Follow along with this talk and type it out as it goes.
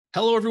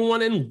Hello,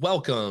 everyone, and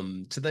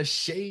welcome to the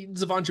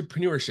Shades of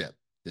Entrepreneurship.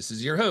 This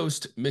is your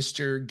host,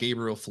 Mr.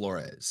 Gabriel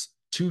Flores.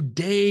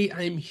 Today,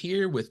 I'm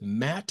here with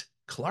Matt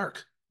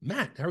Clark.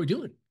 Matt, how are we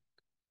doing?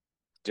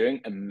 Doing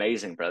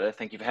amazing, brother.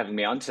 Thank you for having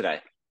me on today.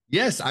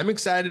 Yes, I'm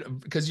excited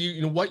because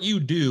you know what you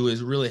do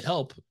is really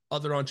help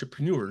other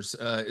entrepreneurs,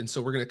 and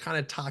so we're going to kind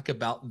of talk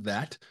about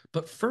that.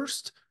 But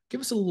first, give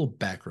us a little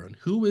background.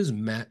 Who is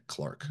Matt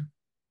Clark?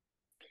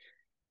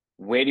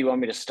 Where do you want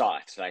me to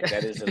start? Like,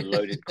 that is a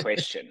loaded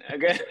question.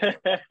 Okay.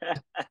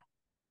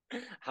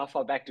 How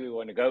far back do we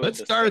want to go with Let's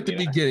this start at thing,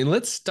 the you know? beginning.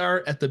 Let's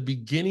start at the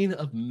beginning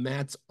of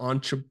Matt's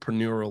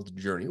entrepreneurial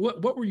journey.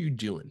 What were you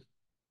doing?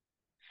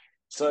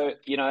 So,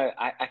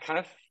 I kind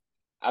of,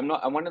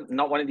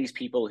 not one of these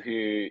people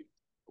who,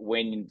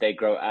 when they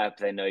grow up,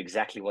 they know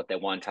exactly what they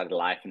want out of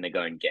life and they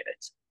go and get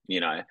it. You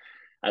know,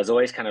 I was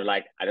always kind of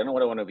like, I don't know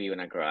what I want to be when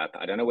I grow up.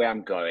 I don't know where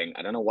I'm going.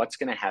 I don't know what's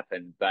going to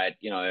happen, but,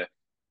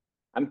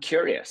 I'm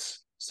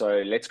curious.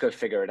 So let's go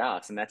figure it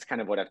out. And that's kind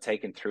of what I've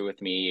taken through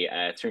with me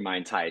through my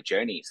entire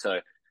journey.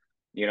 So,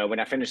 when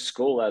I finished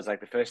school, I was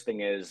like, the first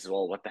thing is,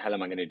 well, what the hell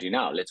am I going to do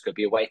now? Let's go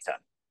be a waiter.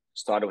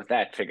 Started with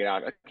that, figured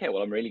out, okay,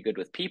 well, I'm really good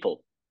with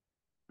people.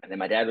 And then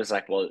my dad was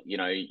like, well,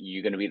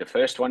 you're going to be the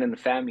first one in the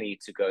family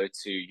to go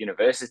to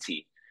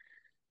university.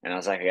 And I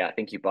was like, yeah, I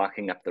think you're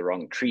barking up the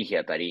wrong tree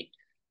here, buddy.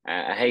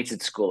 I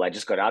hated school. I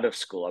just got out of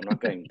school. I'm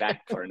not going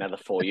back for another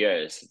 4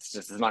 years.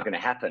 It's not going to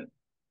happen.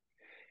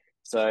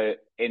 So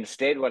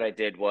instead, what I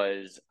did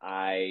was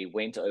I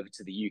went over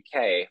to the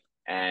UK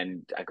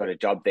and I got a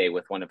job there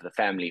with one of the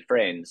family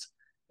friends.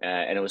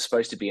 And it was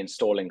supposed to be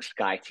installing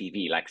Sky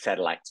TV, like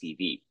satellite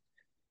TV.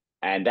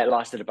 And that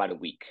lasted about a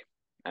week.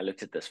 I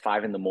looked at this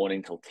 5 in the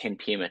morning till 10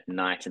 p.m. at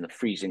night in the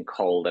freezing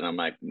cold. And I'm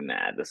like,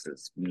 nah, this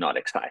is not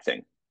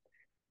exciting.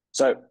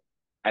 So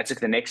I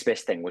took the next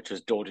best thing, which was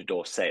door to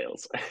door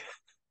sales.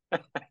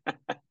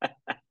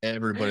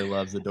 Everybody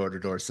loves the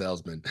door-to-door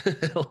salesman.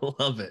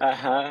 Love it.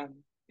 Uh-huh.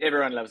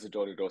 Everyone loves a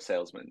door-to-door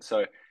salesman.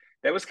 So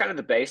that was kind of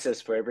the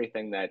basis for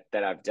everything that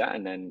I've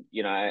done. And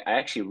I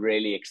actually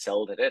really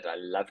excelled at it. I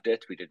loved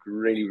it. We did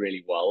really,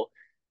 really well.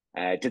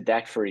 Did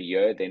that for a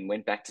year, then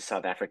went back to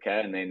South Africa,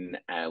 and then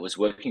was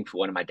working for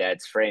one of my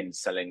dad's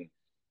friends selling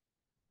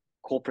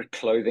corporate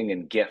clothing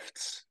and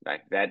gifts.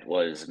 Like, that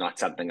was not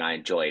something I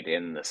enjoyed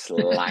in the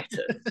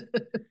slightest.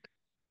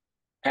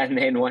 And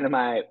then one of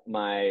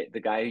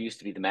the guy who used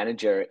to be the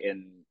manager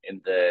in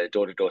the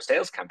door-to-door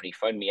sales company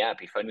phoned me up.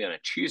 He phoned me on a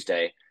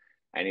Tuesday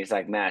and he's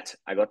like, Matt,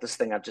 I got this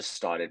thing I've just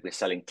started. We're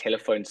selling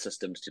telephone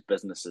systems to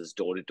businesses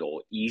door to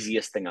door.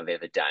 Easiest thing I've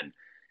ever done.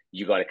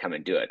 You got to come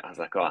and do it. I was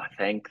like, oh,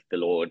 thank the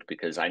Lord,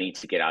 because I need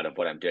to get out of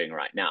what I'm doing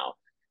right now.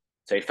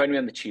 So he phoned me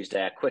on the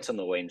Tuesday. I quit on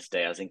the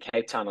Wednesday. I was in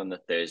Cape Town on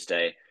the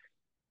Thursday,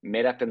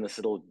 met up in this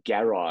little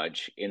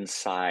garage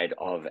inside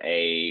of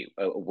a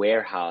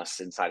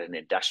warehouse inside an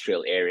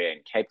industrial area in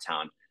Cape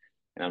Town.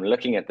 And I'm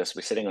looking at this.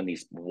 We're sitting on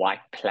these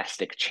white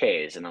plastic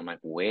chairs, and I'm like,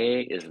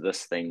 where is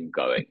this thing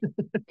going?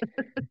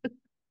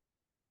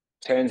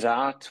 Turns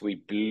out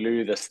we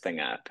blew this thing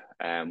up.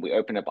 We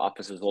opened up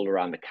offices all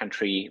around the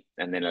country,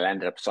 and then I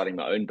ended up starting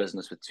my own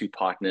business with two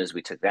partners.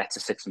 We took that to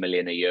 6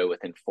 million a year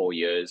within 4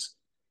 years,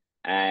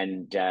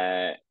 and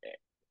I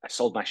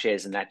sold my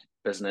shares in that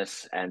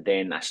business, and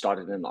then I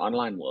started in the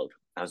online world.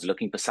 I was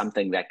looking for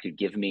something that could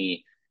give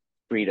me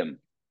freedom,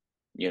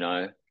 you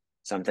know,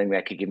 something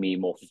that could give me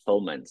more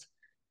fulfillment,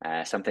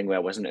 something where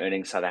I wasn't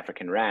earning South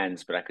African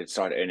rands, but I could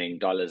start earning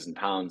dollars and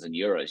pounds and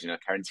euros,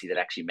 currency that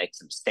actually makes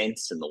some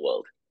sense in the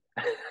world.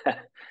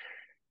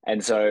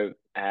 And so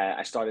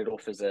I started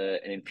off as an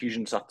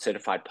Infusionsoft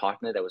certified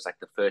partner. That was like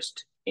the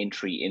first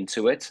entry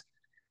into it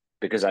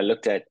because I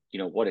looked at,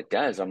 what it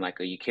does. I'm like,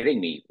 are you kidding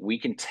me? We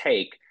can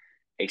take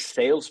a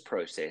sales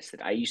process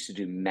that I used to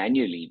do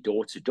manually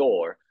door to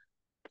door,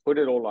 put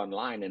it all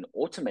online and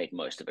automate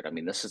most of it. I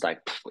mean, this is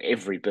like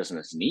every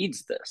business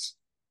needs this.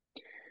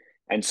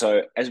 And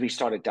so as we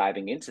started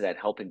diving into that,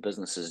 helping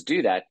businesses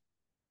do that,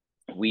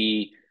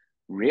 we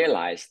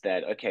realized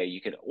that, okay,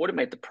 you can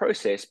automate the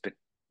process, but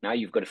now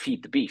you've got to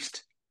feed the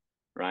beast,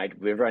 right?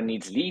 Everyone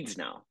needs leads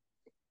now.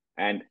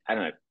 And I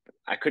don't know,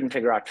 I couldn't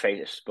figure out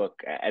Facebook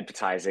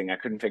advertising. I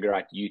couldn't figure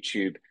out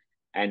YouTube.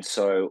 And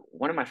so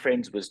one of my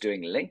friends was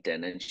doing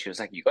LinkedIn and she was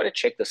like, you got to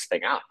check this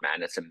thing out,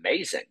 man. It's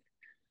amazing.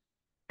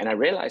 And I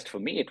realized for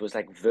me, it was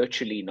like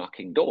virtually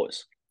knocking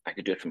doors. I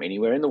could do it from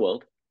anywhere in the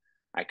world.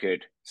 I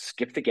could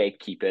skip the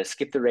gatekeeper,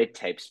 skip the red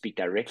tape, speak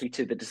directly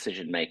to the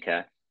decision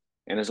maker.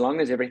 And as long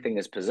as everything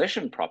is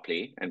positioned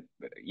properly and,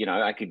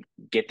 I could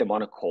get them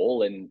on a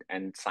call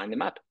and sign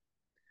them up.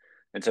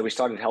 And so we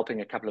started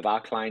helping a couple of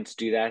our clients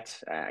do that.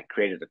 I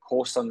created a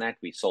course on that.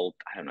 We sold,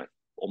 I don't know,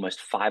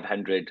 almost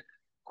 500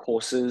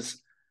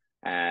 courses.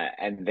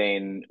 And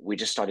then we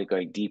just started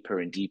going deeper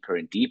and deeper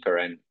and deeper.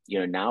 And,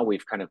 now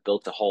we've kind of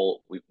built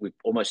we've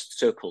almost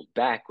circled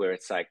back where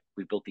it's like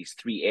we built these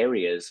three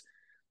areas,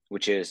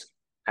 which is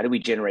how do we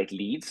generate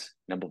leads,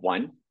 number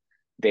one?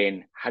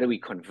 Then how do we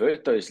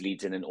convert those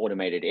leads in an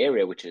automated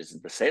area, which is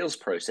the sales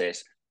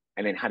process?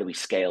 And then how do we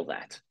scale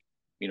that?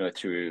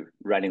 Through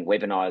running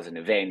webinars and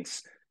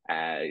events,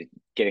 uh,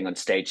 getting on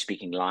stage,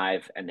 speaking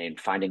live, and then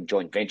finding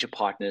joint venture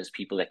partners,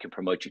 people that can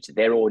promote you to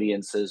their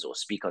audiences or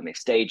speak on their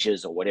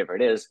stages or whatever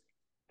it is,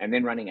 and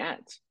then running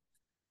ads.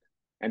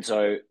 And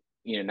so,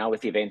 now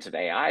with the event of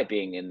AI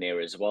being in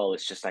there as well,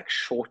 it's just like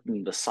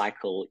shortened the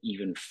cycle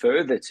even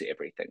further to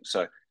everything.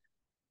 So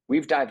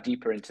we've dived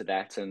deeper into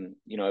that. And,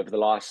 over the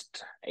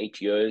last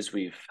 8 years,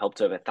 we've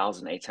helped over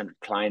 1,800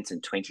 clients in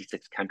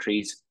 26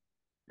 countries.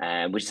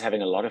 And we're just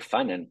having a lot of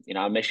fun. And,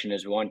 our mission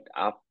is we want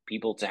our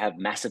people to have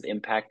massive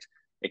impact,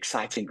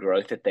 exciting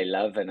growth that they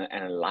love, and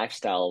a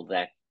lifestyle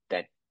that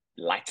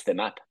lights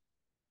them up.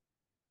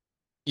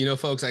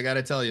 Folks, I got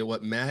to tell you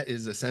what Matt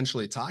is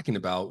essentially talking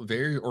about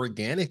very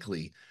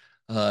organically.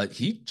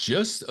 He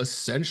just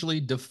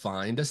essentially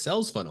defined a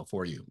sales funnel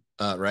for you,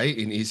 right?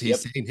 And he's Yep.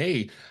 saying,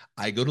 hey,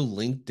 I go to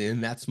LinkedIn,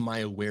 that's my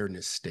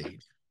awareness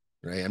stage,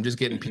 right? I'm just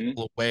getting Mm-hmm.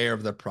 people aware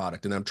of the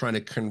product and I'm trying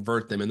to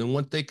convert them. And then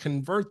once they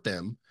convert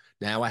them,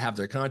 now I have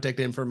their contact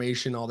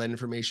information, all that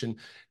information.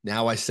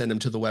 Now I send them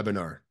to the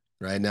webinar,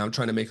 right? Now I'm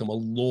trying to make them a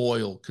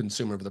loyal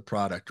consumer of the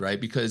product, right?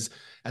 Because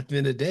at the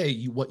end of the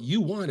day, what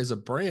you want as a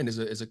brand,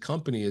 as a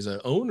company, as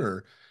an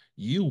owner,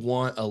 you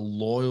want a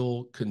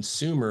loyal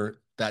consumer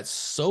that's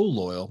so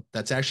loyal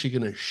that's actually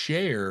going to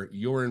share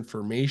your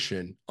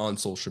information on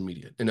social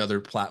media and other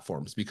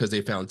platforms because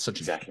they found such a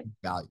huge Exactly.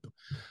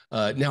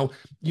 value. Now,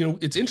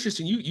 it's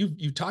interesting.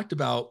 You talked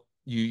about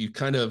you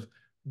kind of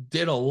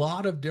did a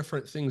lot of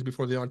different things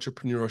before the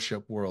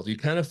entrepreneurship world. You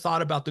kind of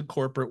thought about the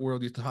corporate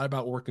world. You thought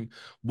about working.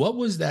 What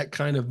was that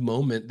kind of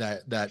moment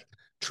that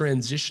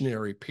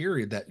transitionary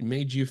period that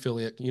made you feel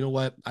like, you know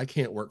what, I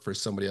can't work for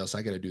somebody else.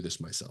 I got to do this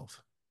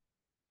myself.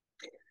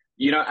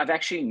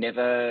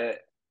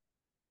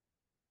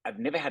 I've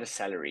never had a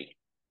salary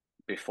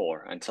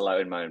before until I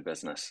owned my own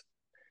business,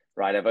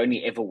 right? I've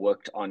only ever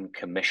worked on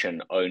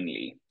commission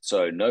only.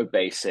 So no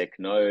basic,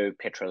 no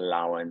petrol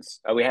allowance.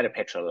 Oh, we had a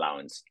petrol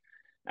allowance,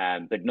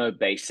 but no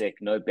basic,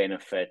 no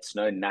benefits,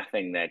 no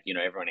nothing that,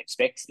 everyone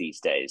expects these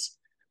days.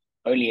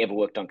 Only ever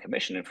worked on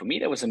commission. And for me,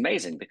 that was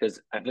amazing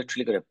because I've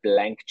literally got a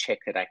blank check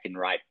that I can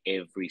write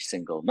every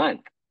single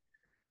month.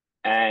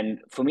 And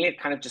for me, it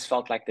kind of just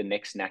felt like the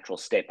next natural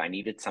step. I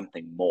needed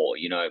something more.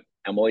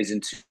 I'm always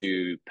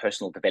into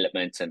personal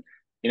development. And,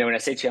 when I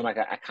said to you, I'm like,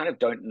 I kind of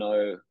don't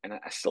know. And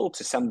I still,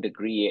 to some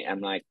degree,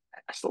 I'm like,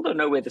 I still don't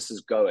know where this is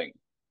going,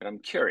 but I'm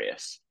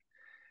curious.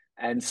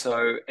 And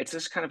so it's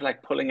just kind of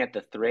like pulling at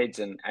the threads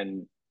and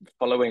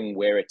following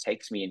where it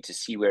takes me and to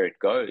see where it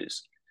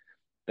goes.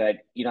 But,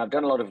 I've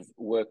done a lot of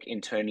work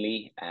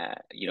internally,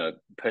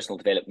 personal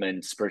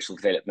development, spiritual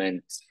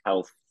development,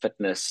 health,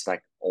 fitness,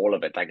 like all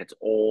of it. Like it's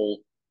all,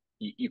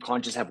 you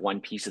can't just have one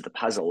piece of the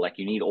puzzle. Like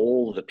you need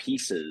all the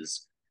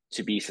pieces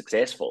to be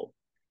successful.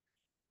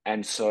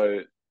 And so,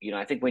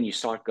 I think when you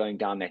start going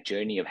down that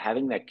journey of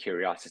having that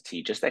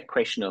curiosity, just that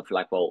question of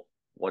like, well,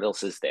 what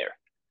else is there,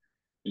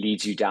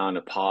 leads you down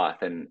a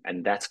path. And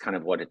that's kind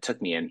of what it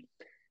took me. And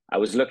I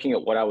was looking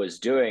at what I was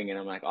doing and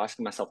I'm like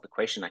asking myself the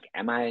question, like,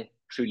 am I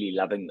truly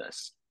loving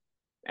this?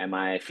 Am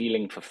I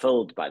feeling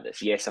fulfilled by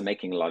this? Yes, I'm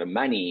making a lot of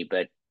money,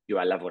 but do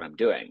I love what I'm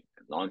doing?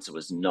 The answer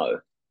was no.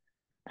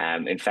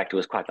 In fact, it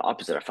was quite the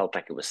opposite. I felt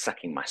like it was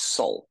sucking my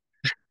soul.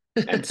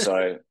 And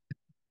so,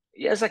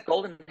 yeah, it's like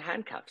golden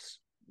handcuffs,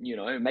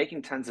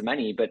 making tons of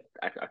money, but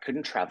I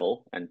couldn't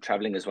travel. And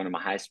traveling is one of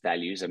my highest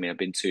values. I mean, I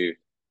think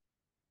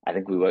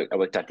I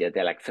worked out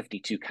there like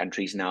 52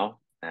 countries now.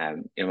 My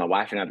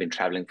wife and I have been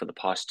traveling for the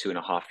past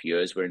 2.5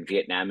 years. We're in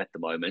Vietnam at the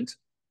moment.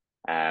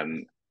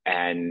 Um,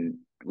 and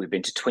we've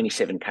been to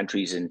 27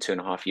 countries in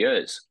 2.5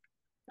 years.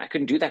 I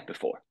couldn't do that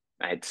before.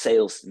 I had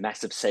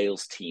massive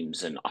sales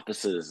teams and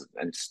offices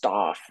and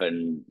staff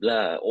and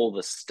all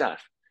this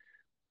stuff.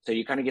 So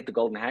you kind of get the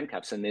golden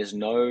handcuffs, and there's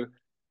no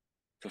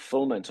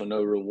fulfillment or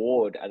no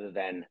reward other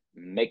than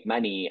make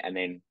money and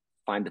then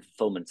find the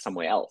fulfillment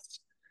somewhere else.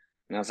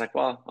 And I was like,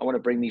 well, I want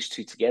to bring these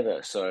two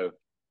together. So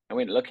I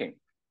went looking,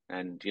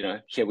 and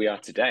here we are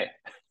today,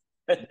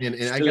 And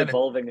still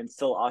evolving and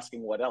still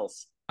asking what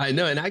else. I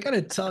know, and I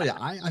gotta tell you,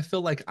 I feel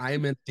like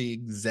I'm in the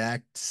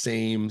exact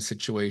same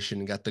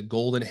situation. Got the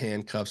golden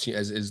handcuffs.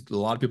 As a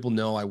lot of people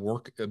know, I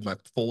work my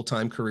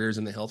full-time career is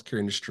in the healthcare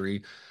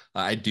industry.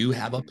 I do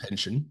have a Mm-hmm.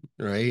 pension,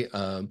 right?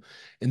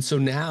 And so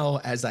now,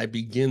 as I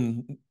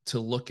begin to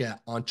look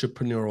at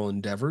entrepreneurial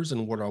endeavors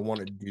and what I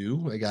want to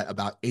do, I got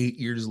about 8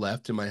 years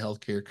left in my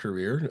healthcare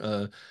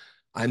career.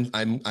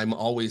 I'm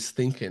always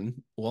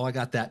thinking, well, I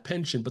got that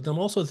pension, but then I'm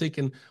also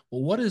thinking,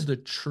 well, what is the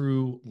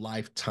true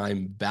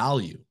lifetime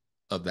value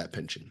of that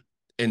pension?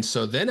 And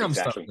so then I'm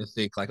starting Exactly. to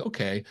think like,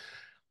 okay,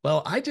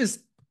 well,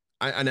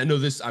 and I know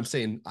this, I'm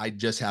saying I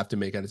just have to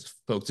make it,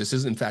 folks, this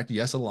is in fact,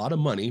 yes, a lot of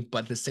money,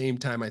 but at the same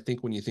time, I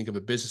think when you think of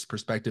a business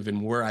perspective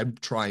and where I'm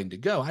trying to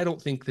go, I don't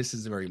think this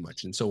is very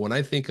much. And so when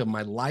I think of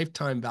my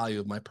lifetime value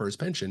of my PERS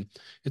pension,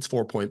 it's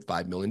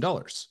 $4.5 million.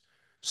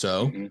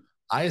 So Mm-hmm.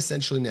 I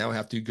essentially now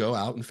have to go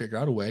out and figure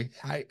out a way,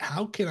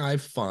 how can I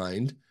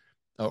find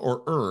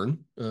or earn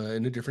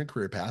in a different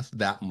career path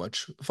that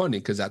much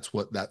funding? Because that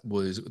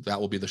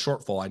will be the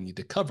shortfall I need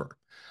to cover.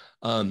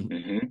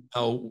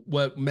 Mm-hmm.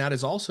 What Matt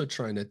is also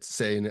trying to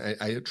say, and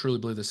I truly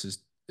believe this is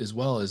as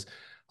well, is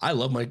I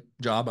love my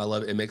job. I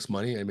love it. It makes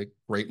money. I make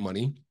great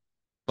money,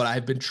 but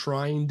I've been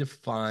trying to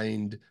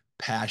find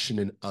passion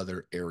in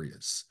other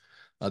areas.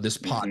 This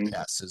Mm-hmm.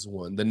 podcast is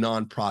one, the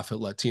nonprofit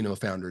Latino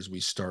founders we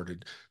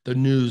started, the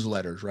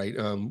newsletters, right?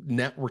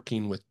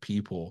 Networking with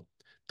people.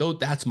 Though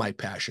that's my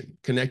passion,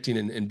 connecting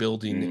and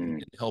building Mm.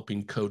 and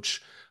helping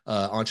coach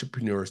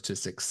entrepreneurs to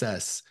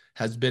success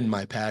has been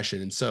my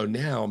passion. And so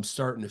now I'm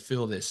starting to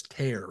feel this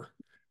tear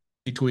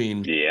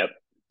between Yep.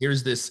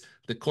 here's this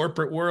the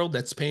corporate world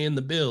that's paying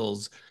the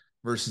bills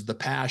versus the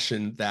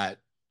passion that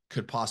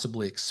could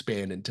possibly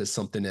expand into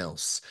something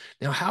else.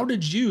 Now, how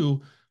did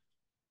you,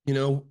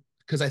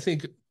 because I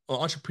think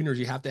entrepreneurs,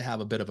 you have to have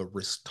a bit of a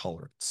risk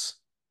tolerance.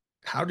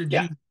 How did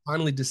Yeah. you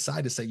finally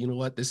decide to say, you know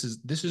what, this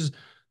is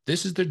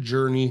the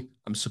journey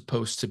I'm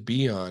supposed to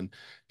be on?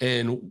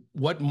 And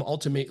what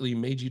ultimately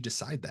made you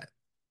decide that?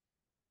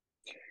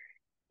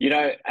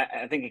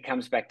 I think it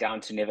comes back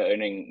down to never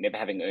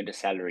having earned a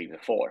salary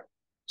before.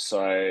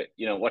 So,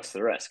 what's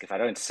the risk? If I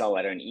don't sell,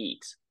 I don't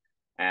eat.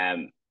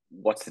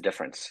 What's the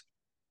difference?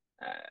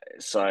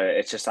 So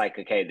it's just like,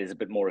 okay, there's a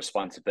bit more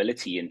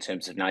responsibility in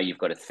terms of now you've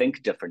got to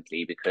think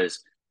differently because,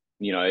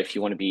 if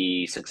you want to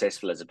be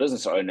successful as a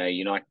business owner,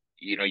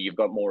 you've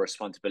got more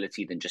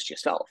responsibility than just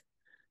yourself.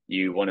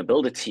 You want to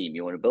build a team,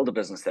 you want to build a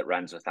business that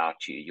runs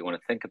without you. You want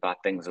to think about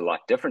things a lot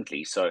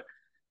differently. So,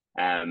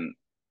 um,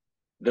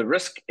 the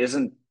risk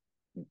isn't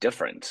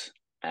different,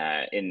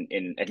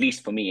 in at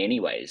least for me,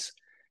 anyways.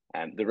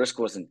 The risk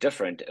wasn't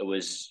different. It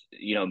was,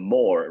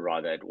 more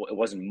rather. It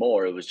wasn't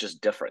more. It was just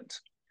different.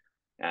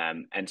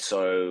 And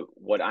so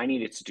what I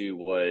needed to do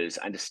was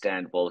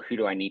understand, well, who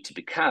do I need to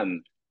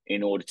become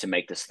in order to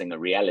make this thing a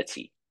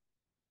reality?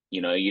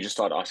 You just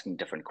start asking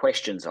different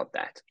questions of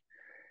that.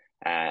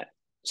 Uh,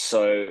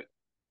 so,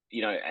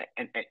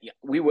 and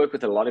we work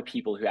with a lot of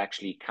people who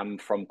actually come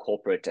from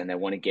corporate and they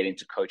want to get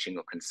into coaching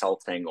or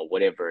consulting or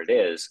whatever it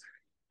is.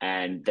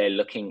 And they're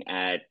looking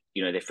at,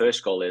 their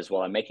first goal is,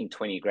 well, I'm making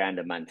 20 grand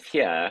a month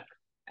here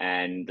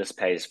and this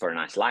pays for a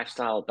nice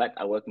lifestyle, but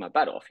I work my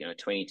butt off,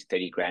 20 to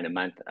 30 grand a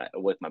month, I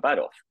work my butt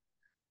off.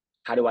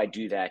 How do I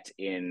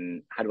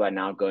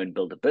now go and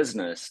build a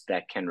business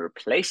that can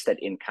replace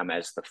that income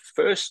as the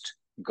first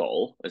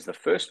goal, as the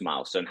first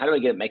milestone? How do I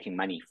get it making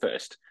money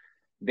first?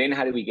 Then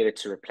how do we get it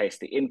to replace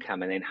the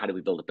income? And then how do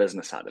we build a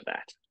business out of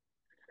that?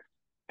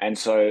 And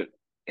so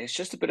it's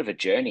just a bit of a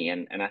journey.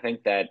 And I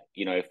think that,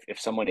 if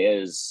someone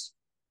is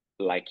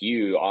like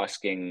you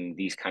asking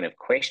these kind of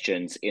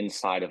questions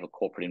inside of a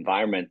corporate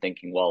environment,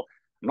 thinking, well,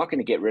 I'm not going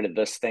to get rid of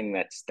this thing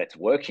that's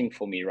working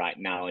for me right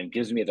now and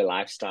gives me the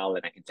lifestyle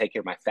and I can take care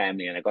of my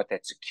family and I got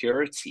that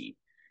security.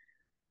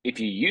 If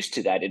you're used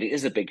to that, it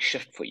is a big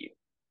shift for you.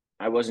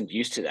 I wasn't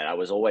used to that. I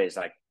was always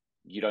like,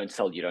 you don't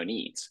sell, you don't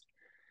eat.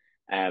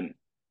 Um,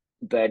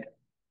 but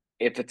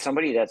if it's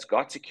somebody that's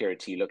got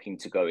security looking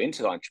to go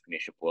into the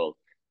entrepreneurship world,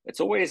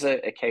 it's always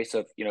a case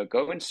of,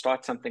 go and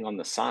start something on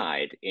the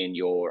side in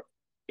your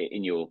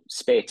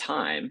spare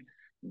time,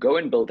 go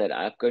and build that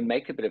up, go and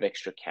make a bit of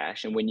extra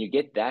cash. And when you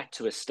get that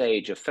to a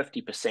stage of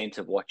 50%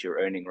 of what you're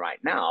earning right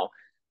now,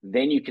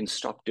 then you can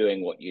stop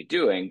doing what you're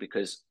doing.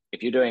 Because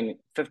if you're doing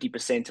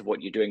 50% of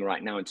what you're doing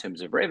right now in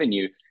terms of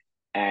revenue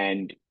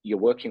and you're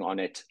working on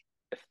it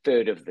a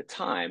third of the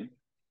time,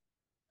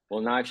 well,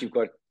 now if you've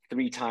got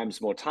three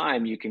times more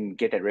time, you can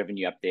get that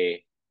revenue up there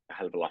a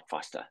hell of a lot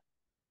faster.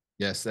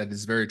 Yes, that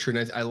is very true.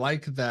 And I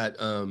like that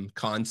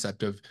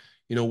concept of,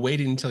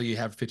 waiting until you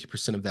have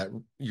 50% of that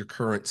your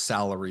current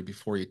salary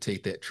before you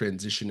take that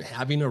transition.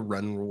 Having a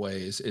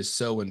runway is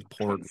so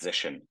important.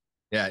 Transition.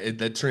 Yeah,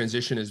 that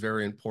transition is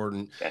very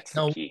important. That's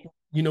the Now, key.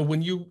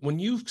 when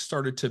you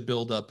started to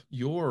build up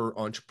your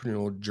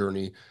entrepreneurial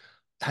journey,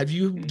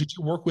 Mm. did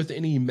you work with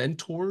any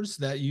mentors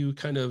that you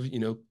kind of,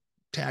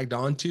 tagged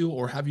onto,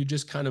 or have you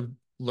just kind of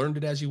learned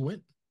it as you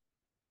went?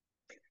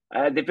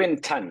 There've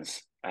been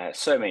tons,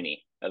 so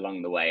many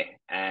along the way.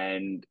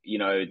 And,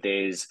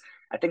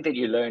 I think that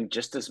you learn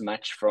just as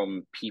much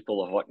from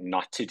people of what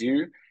not to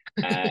do,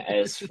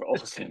 as for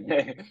also,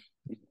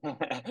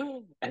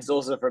 as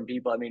also from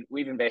people. I mean,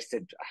 we've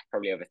invested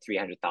probably over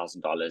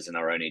 $300,000 in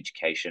our own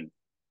education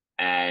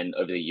and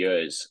over the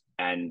years.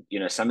 And,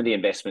 some of the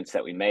investments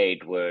that we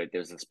made there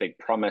was this big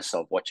promise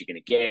of what you're going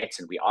to get.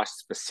 And we asked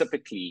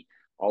specifically,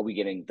 are we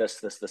getting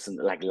this, and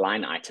like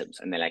line items?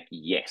 And they're like,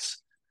 yes.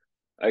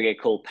 Okay,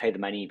 cool, pay the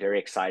money, very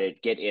excited,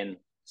 get in,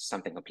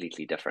 something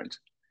completely different.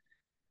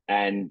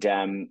 And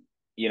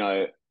you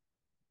know,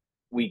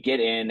 we get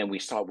in and we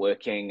start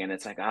working, and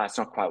it's like, it's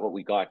not quite what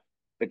we got.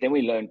 But then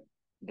we learned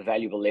the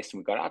valuable lesson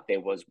we got out there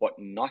was what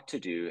not to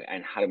do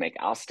and how to make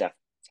our stuff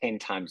 10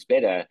 times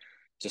better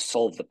to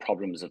solve the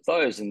problems of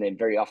those. And then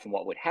very often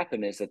what would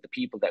happen is that the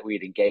people that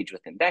we'd engage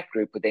with in that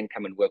group would then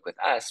come and work with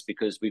us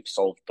because we've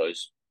solved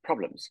those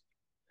problems.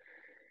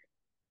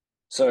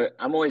 So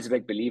I'm always a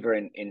big believer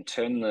in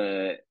turn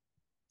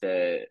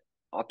the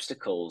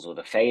obstacles or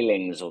the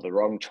failings or the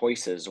wrong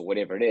choices or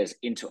whatever it is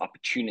into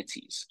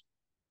opportunities.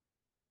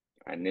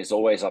 And there's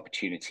always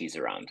opportunities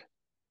around.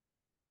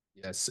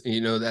 Yes,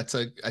 you know,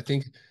 I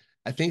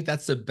think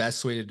that's the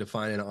best way to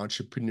define an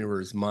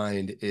entrepreneur's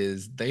mind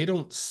is they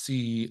don't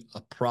see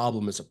a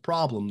problem as a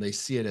problem, they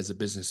see it as a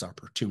business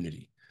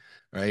opportunity.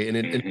 Right.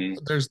 And Hmm.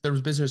 there's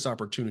business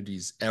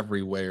opportunities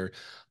everywhere.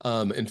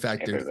 In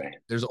fact, Everywhere.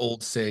 there's an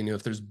old saying,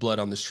 if there's blood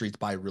on the streets,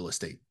 buy real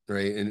estate.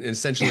 Right. And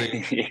essentially,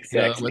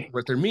 Exactly.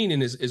 what they're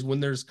meaning is when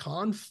there's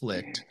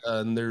conflict,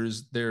 and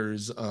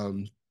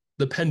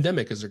the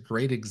pandemic is a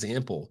great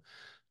example.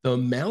 The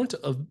amount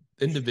of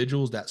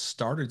individuals that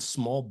started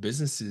small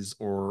businesses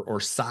or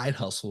side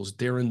hustles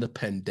during the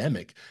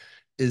pandemic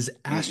is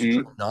Hmm.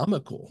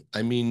 astronomical.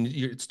 I mean,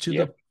 it's to the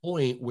Yep.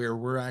 point where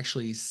we're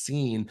actually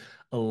seeing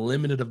a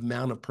limited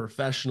amount of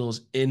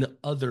professionals in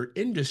other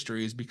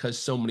industries because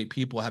so many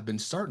people have been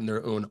starting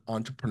their own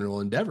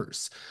entrepreneurial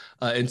endeavors.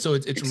 And so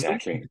it's really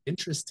Exactly.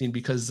 interesting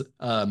because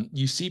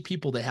you see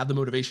people that have the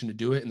motivation to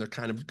do it and they're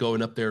kind of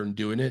going up there and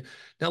doing it.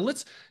 Now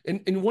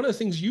and one of the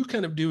things you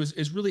kind of do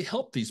is really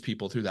help these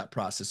people through that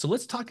process. So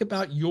let's talk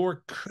about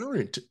your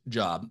current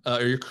job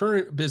or your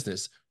current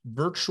business,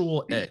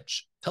 Virtual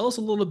Edge. Tell us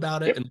a little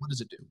about it Yep. and what does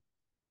it do?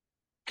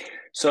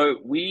 So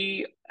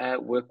we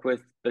work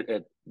with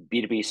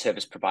B2B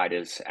service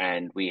providers,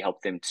 and we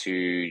help them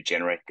to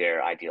generate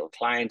their ideal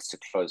clients, to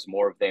close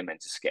more of them, and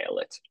to scale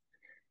it.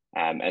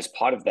 As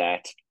part of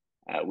that,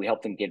 we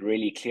help them get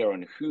really clear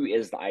on who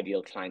is the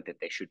ideal client that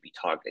they should be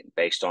targeting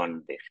based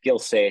on their skill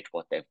set,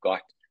 what they've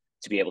got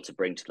to be able to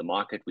bring to the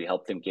market. We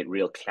help them get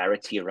real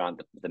clarity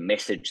around the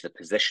message, the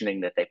positioning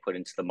that they put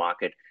into the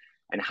market,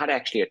 and how to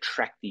actually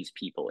attract these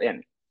people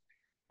in.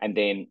 And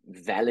then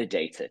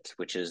validate it,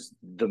 which is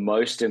the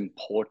most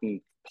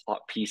important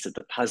piece of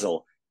the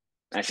puzzle.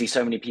 I see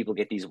so many people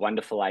get these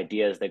wonderful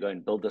ideas. They go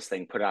and build this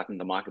thing, put it out in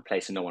the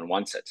marketplace, and no one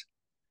wants it.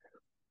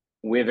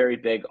 We're very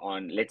big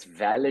on let's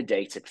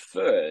validate it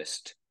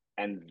first,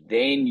 and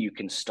then you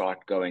can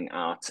start going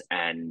out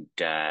and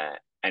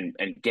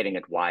getting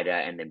it wider,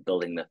 and then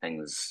building the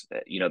things,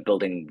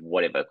 building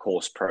whatever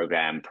course,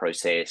 program,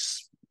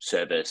 process,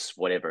 service,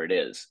 whatever it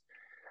is.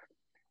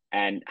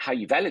 And how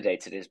you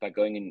validate it is by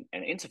going in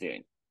and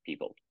interviewing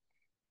people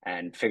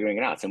and figuring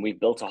it out. And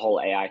we've built a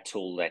whole AI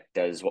tool that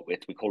does what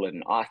we call it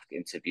an ask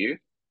interview.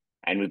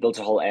 And we built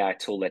a whole AI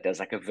tool that does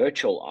like a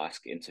virtual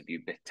ask interview,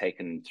 but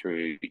taken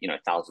through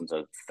thousands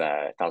of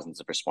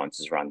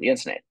responses around the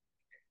internet.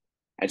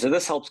 And so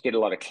this helps get a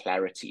lot of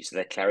clarity. So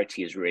that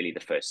clarity is really the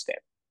first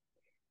step.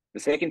 The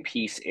second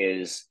piece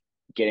is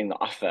getting the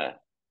offer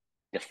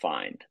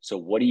defined. So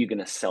what are you going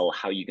to sell?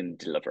 How are you going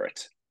to deliver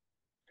it?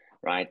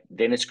 Right?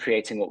 Then it's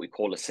creating what we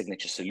call a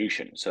signature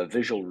solution. So a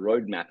visual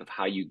roadmap of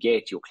how you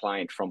get your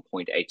client from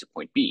point A to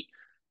point B.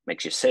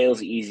 Makes your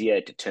sales easier,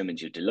 it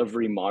determines your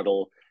delivery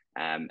model,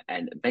 and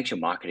it makes your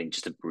marketing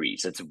just a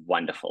breeze. It's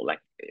wonderful. Like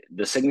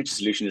the signature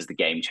solution is the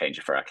game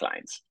changer for our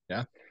clients.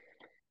 Yeah.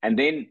 And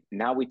then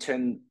now we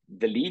turn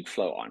the lead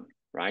flow on,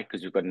 right?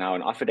 Because we've got now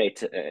an offer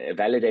data, a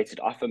validated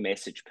offer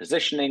message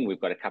positioning.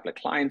 We've got a couple of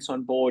clients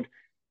on board.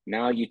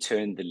 Now you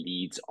turn the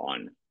leads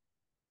on,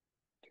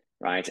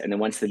 right? And then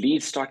once the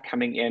leads start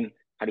coming in,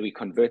 how do we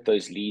convert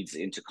those leads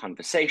into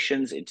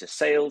conversations, into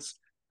sales?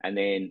 And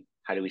then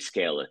how do we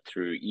scale it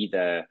through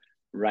either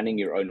running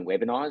your own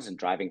webinars and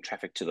driving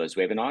traffic to those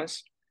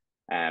webinars?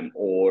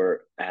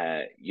 Or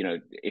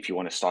if you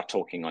want to start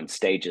talking on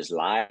stages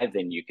live,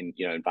 then you can,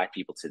 invite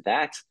people to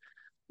that.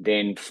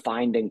 Then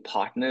finding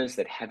partners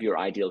that have your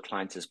ideal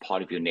clients as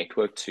part of your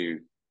network to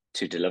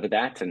deliver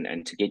that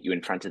and to get you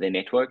in front of their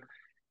network,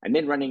 and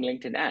then running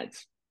LinkedIn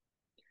ads.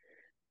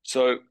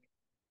 So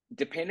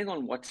depending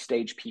on what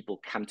stage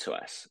people come to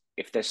us,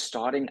 if they're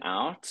starting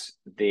out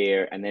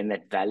there and then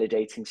that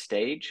validating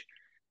stage,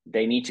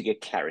 they need to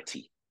get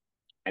clarity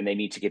and they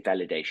need to get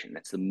validation.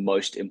 That's the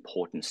most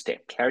important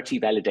step. Clarity,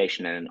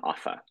 validation, and an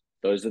offer.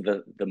 Those are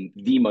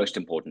the most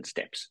important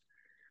steps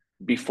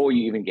before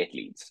you even get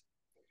leads.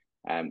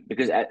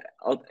 Because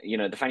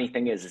the funny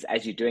thing is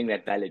as you're doing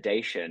that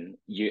validation,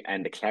 you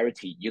and the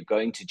clarity, you're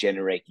going to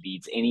generate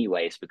leads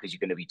anyways because you're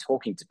going to be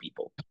talking to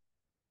people.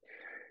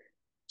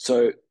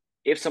 So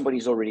if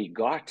somebody's already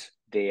got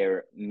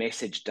their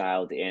message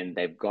dialed in,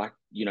 they've got,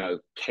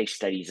 case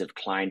studies of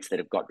clients that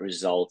have got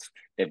results,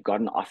 they've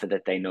got an offer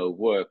that they know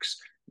works,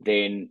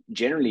 then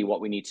generally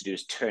what we need to do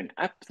is turn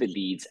up the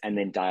leads and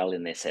then dial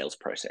in their sales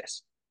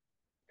process.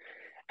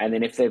 And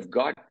then if they've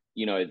got,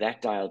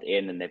 that dialed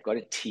in and they've got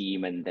a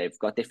team and they've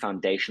got their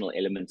foundational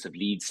elements of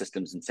lead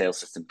systems and sales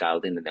system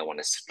dialed in and they want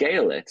to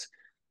scale it,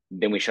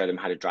 then we show them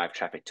how to drive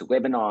traffic to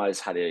webinars,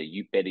 how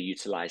to better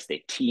utilize their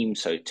team.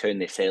 So turn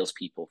their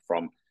salespeople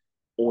from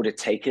order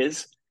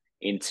takers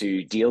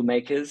into deal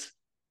makers,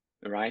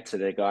 right? So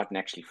they go out and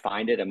actually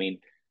find it. I mean,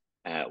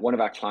 one of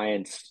our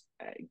clients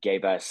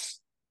gave us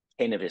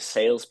 10 of his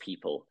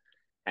salespeople,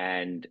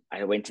 and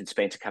I went and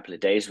spent a couple of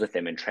days with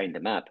them and trained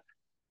them up.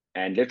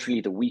 And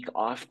literally the week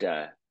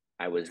after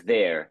I was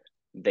there,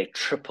 they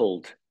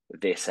tripled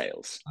their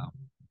sales. Wow.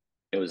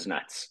 It was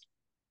nuts.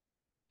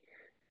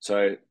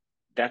 So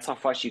that's how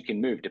fast you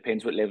can move.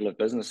 Depends what level of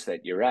business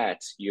that you're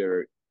at.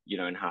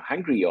 And how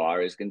hungry you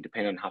are is going to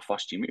depend on how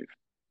fast you move.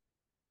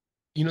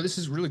 This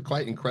is really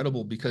quite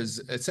incredible because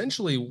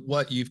essentially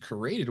what you've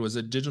created was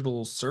a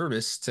digital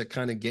service to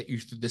kind of get you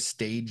through the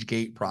stage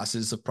gate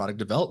process of product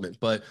development,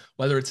 but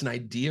whether it's an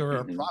idea or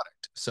a Hmm.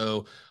 product.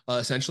 So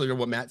essentially,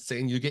 what Matt's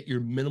saying, you get your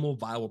minimal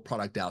viable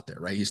product out there,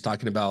 right? He's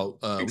talking about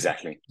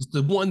Exactly.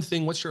 the one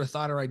thing, what's your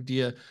thought or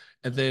idea,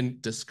 and then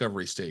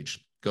discovery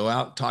stage. Go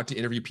out, talk to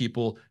interview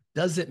people.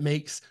 Does it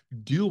makes,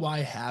 do I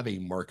have a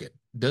market?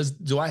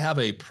 Do I have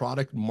a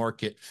product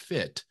market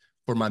fit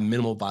for my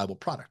minimal viable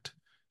product?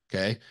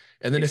 Okay.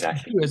 And then if you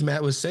Exactly. do, as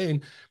Matt was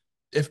saying,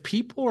 if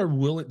people are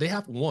willing, they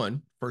have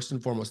one, first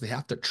and foremost, they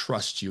have to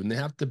trust you and they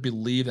have to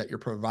believe that you're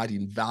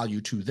providing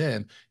value to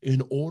them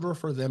in order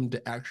for them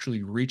to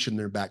actually reach in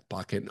their back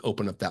pocket and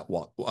open up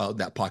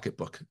that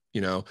pocketbook,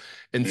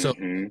 And so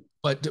Hmm.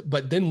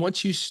 but then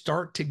once you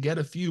start to get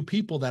a few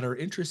people that are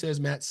interested,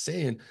 as Matt's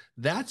saying,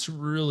 that's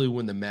really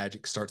when the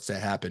magic starts to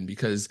happen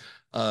because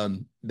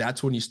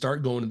that's when you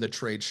start going to the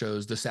trade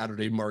shows, the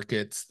Saturday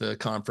markets, the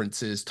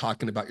conferences,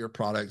 talking about your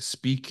product,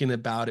 speaking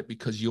about it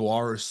because you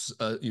are,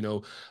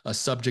 a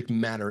subject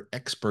matter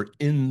expert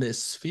in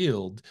this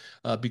field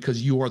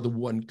because you are the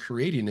one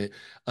creating it.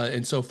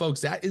 And so, folks,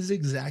 that is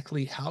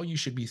exactly how you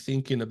should be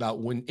thinking about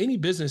when any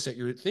business that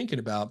you're thinking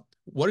about.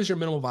 What is your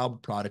minimal viable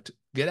product?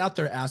 Get out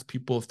there, ask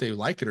people if they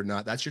like it or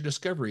not. That's your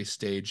discovery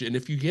stage. And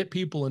if you get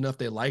people enough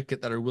they like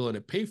it that are willing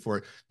to pay for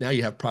it, now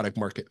you have product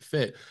market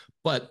fit.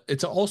 But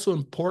it's also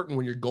important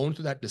when you're going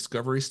through that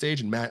discovery stage,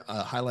 and Matt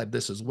highlighted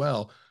this as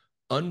well,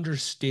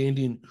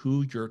 understanding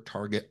who your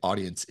target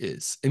audience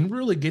is and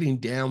really getting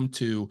down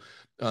to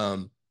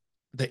um,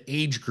 the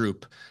age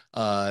group.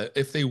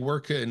 If they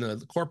work in a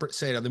corporate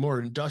setting, are they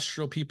more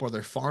industrial people? Are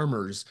they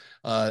farmers?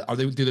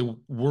 Do they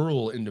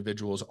rural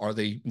individuals? Are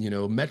they,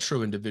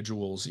 metro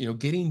individuals?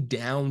 Getting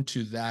down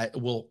to that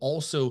will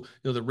also,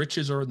 the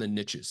riches are in the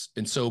niches.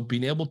 And so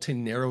being able to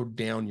narrow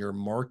down your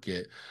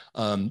market,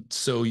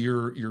 so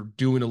you're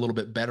doing a little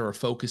bit better or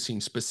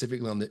focusing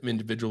specifically on the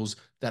individuals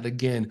that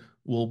again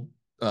will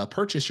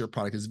purchase your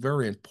product is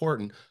very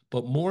important.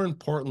 But more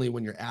importantly,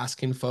 when you're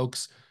asking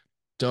folks,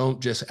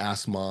 don't just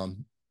ask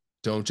mom.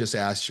 Don't just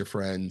ask your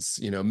friends.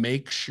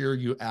 Make sure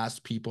you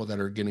ask people that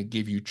are going to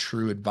give you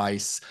true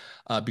advice,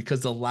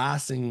 because the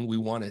last thing we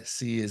want to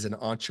see is an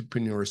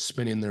entrepreneur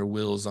spinning their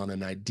wheels on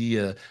an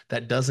idea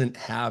that doesn't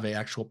have an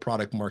actual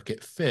product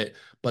market fit,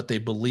 but they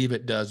believe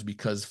it does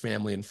because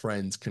family and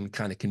friends can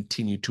kind of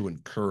continue to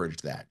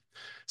encourage that.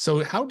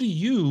 So, how do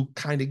you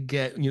kind of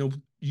get, you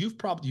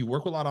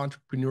work with a lot of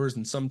entrepreneurs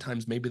and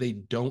sometimes maybe they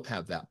don't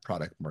have that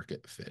product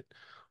market fit.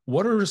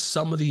 What are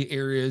some of the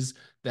areas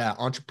that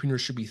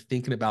entrepreneurs should be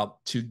thinking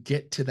about to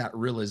get to that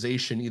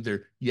realization?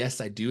 Either, yes,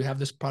 I do have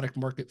this product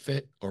market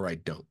fit, or I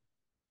don't.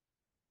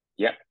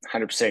 Yep,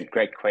 100%.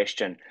 Great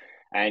question.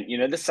 And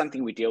this is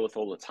something we deal with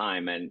all the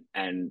time,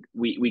 and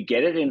we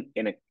get it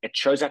it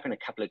shows up in a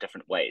couple of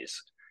different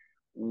ways.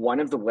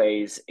 One of the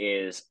ways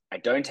is I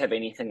don't have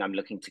anything, I'm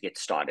looking to get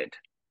started,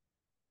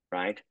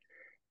 right?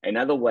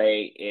 Another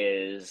way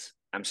is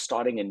I'm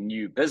starting a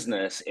new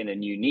business in a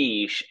new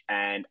niche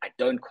and I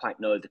don't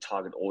quite know the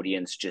target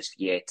audience just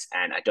yet,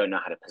 and I don't know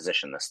how to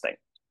position this thing,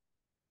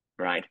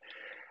 right?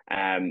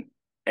 Um,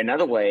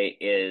 Another way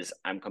is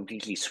I'm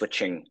completely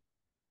switching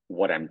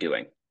what I'm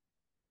doing,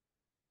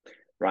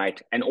 right?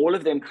 And all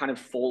of them kind of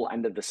fall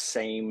under the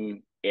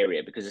same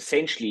area because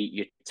essentially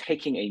you're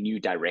taking a new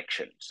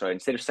direction. So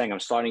instead of saying I'm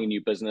starting a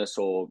new business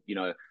or,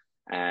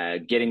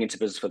 getting into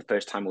business for the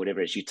first time or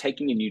whatever it is, you're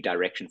taking a new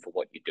direction for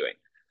what you're doing.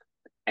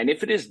 And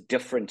if it is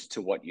different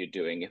to what you're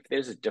doing, if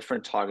there's a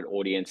different target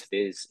audience,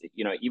 there's,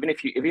 even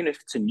if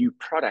it's a new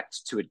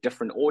product to a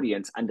different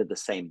audience under the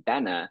same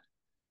banner,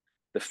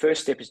 the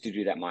first step is to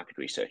do that market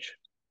research,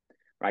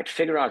 right?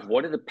 Figure out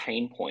what are the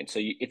pain points. So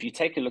if you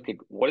take a look at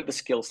what are the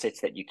skill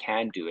sets that you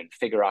can do and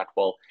figure out,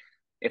 well,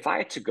 if I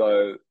had to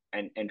go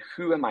and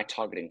who am I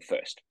targeting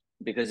first?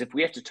 Because if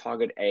we have to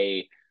target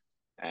a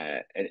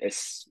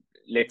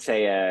let's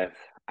say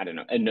I don't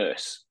know, a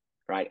nurse,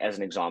 right, as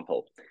an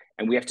example,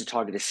 and we have to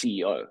target a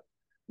CEO,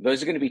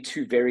 those are going to be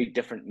two very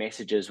different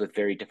messages with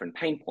very different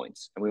pain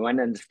points. And we want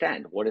to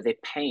understand what are their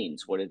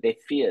pains, what are their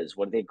fears,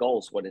 what are their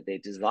goals, what are their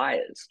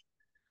desires,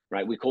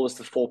 right? We call this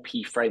the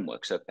 4P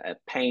framework. So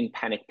pain,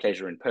 panic,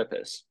 pleasure, and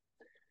purpose.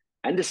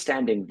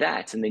 Understanding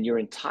that, and then your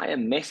entire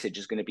message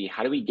is going to be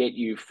how do we get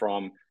you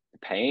from the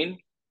pain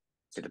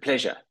to the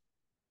pleasure?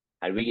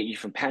 How do we get you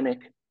from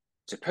panic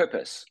to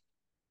purpose?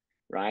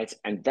 Right?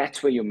 And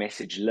that's where your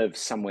message lives,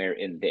 somewhere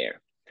in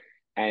there.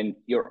 And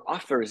your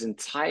offer is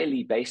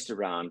entirely based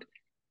around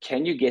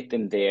can you get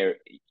them there?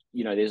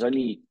 There's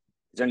only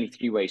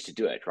three ways to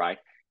do it, right?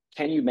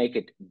 Can you make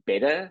it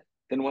better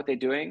than what they're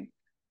doing,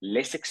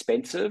 less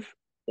expensive,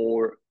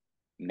 or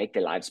make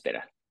their lives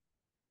better?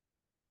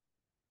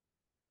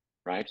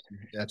 Right?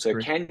 That's So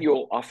great. can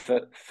your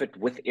offer fit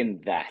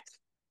within that?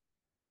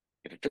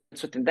 If it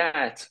fits within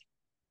that,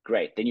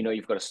 great. Then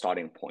you've got a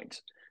starting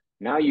point.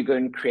 Now you go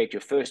and create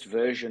your first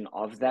version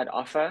of that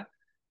offer,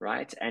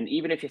 right? And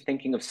even if you're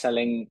thinking of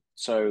selling,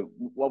 so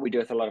what we do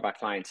with a lot of our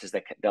clients is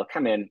they'll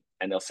come in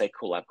and they'll say,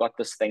 cool, I've got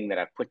this thing that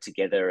I've put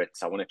together.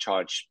 I want to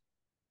charge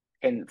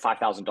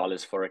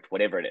 $5,000 for it,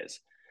 whatever it is.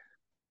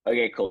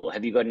 Okay, cool.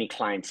 Have you got any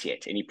clients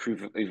yet? Any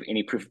proof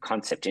of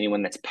concept?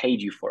 Anyone that's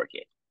paid you for it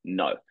yet?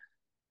 No.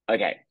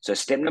 Okay, so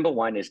step number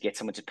one is get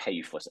someone to pay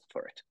you for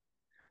it.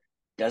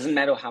 Doesn't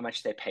matter how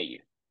much they pay you,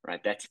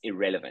 right? That's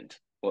irrelevant.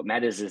 What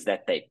matters is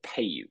that they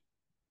pay you.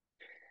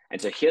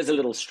 And so here's a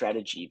little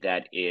strategy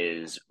that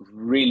is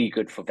really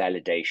good for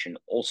validation,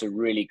 also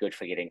really good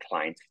for getting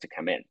clients to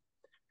come in.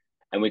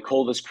 And we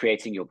call this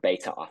creating your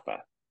beta offer.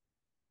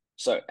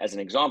 So as an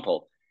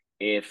example,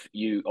 if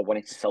you are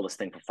wanting to sell this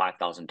thing for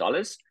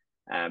 $5,000,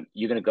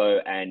 you're going to go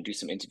and do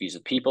some interviews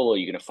with people, or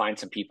you're going to find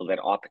some people that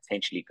are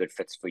potentially good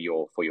fits for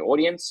your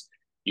audience.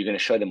 You're going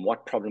to show them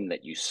what problem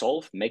that you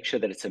solve. Make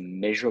sure that it's a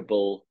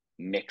measurable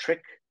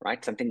metric,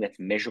 right? Something that's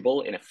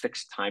measurable in a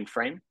fixed time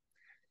frame.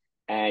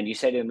 And you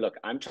say to them, look,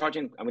 I'm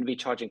going to be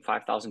charging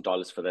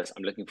 $5,000 for this.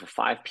 I'm looking for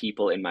 5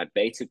 people in my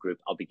beta group.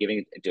 I'll be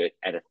giving it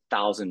at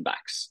 $1,000,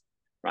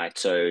 right?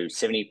 So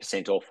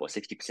 70% off or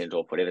 60%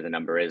 off, whatever the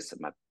number is.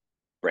 My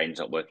brain's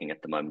not working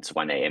at the moment. It's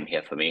 1 a.m.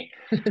 here for me.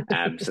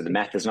 So the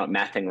math is not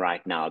mathing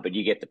right now, but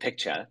you get the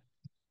picture.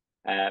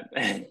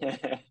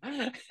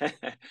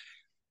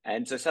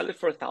 And so sell it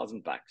for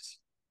 $1,000.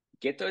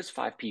 Get those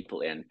 5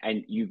 people in,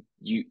 and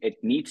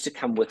it needs to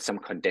come with some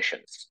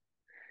conditions.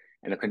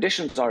 And the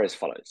conditions are as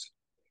follows.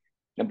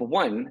 Number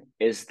one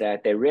is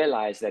that they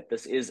realize that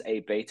this is a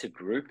beta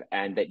group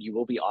and that you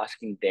will be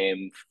asking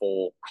them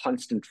for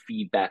constant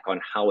feedback on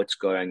how it's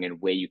going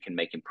and where you can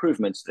make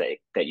improvements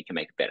that you can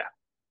make it better.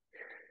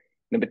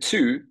 Number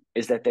two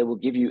is that they will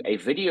give you a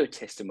video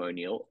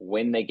testimonial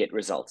when they get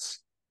results.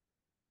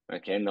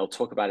 Okay, and they'll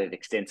talk about it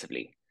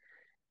extensively.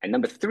 And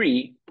number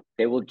three,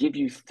 they will give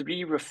you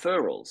 3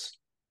 referrals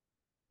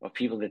of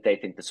people that they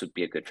think this would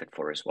be a good fit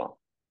for as well.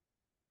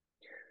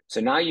 So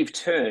now you've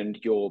turned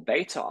your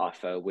beta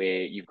offer,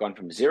 where you've gone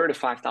from $0 to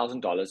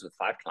 $5,000 with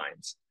 5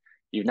 clients.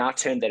 You've now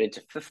turned that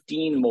into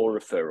 15 more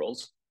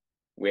referrals,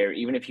 where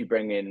even if you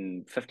bring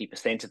in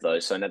 50% of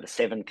those, so another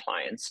 7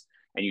 clients,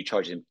 and you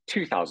charge them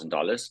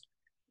 $2,000,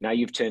 now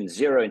you've turned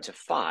 0 into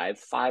 5,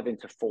 5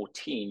 into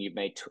 14, you've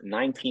made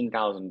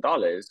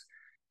 $19,000,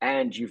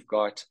 and you've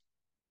got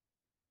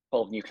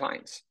 12 new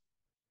clients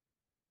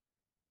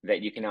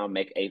that you can now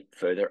make a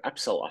further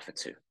upsell offer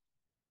to.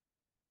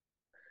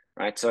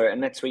 Right. So,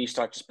 and that's where you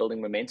start just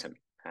building momentum,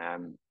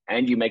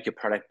 and you make your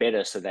product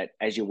better, so that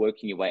as you're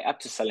working your way up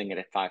to selling it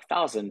at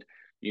 5,000,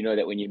 you know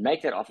that when you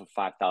make that offer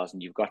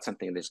 5,000, you've got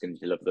something that's going to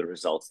deliver the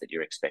results that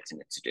you're expecting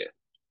it to do.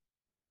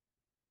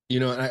 You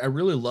know, I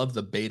really love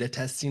the beta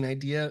testing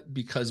idea,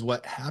 because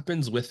what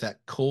happens with that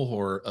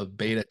cohort of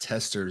beta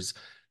testers,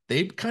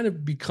 they kind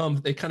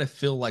of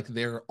feel like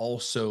they're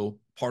also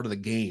part of the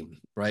game,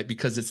 right?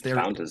 Because it's their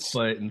Founders.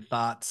 input and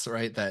thoughts,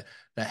 right, that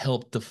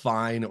help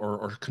define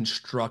or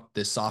construct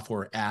this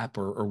software app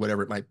or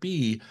whatever it might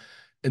be.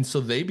 And so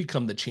they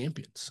become the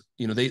champions.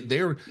 You know,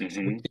 they're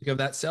so when you think of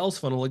that sales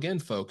funnel again,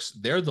 folks,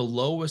 they're the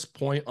lowest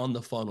point on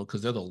the funnel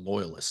because they're the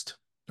loyalist,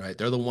 right?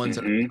 They're the ones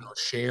that are going to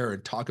share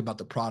and talk about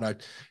the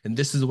product, and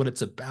this is what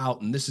it's about,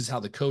 and this is how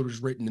the code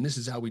is written, and this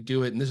is how we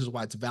do it, and this is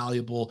why it's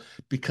valuable,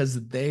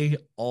 because they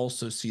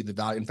also see the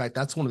value. In fact,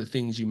 that's one of the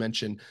things you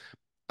mentioned.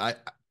 I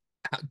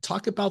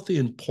talk about the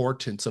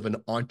importance of an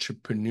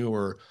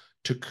entrepreneur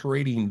to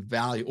creating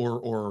value,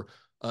 or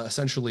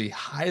essentially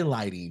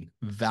highlighting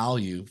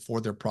value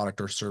for their product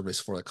or service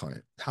for the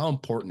client. How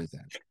important is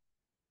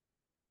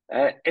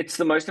that? It's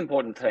the most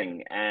important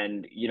thing.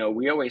 And,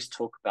 we always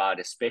talk about,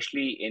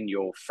 especially in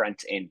your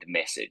front end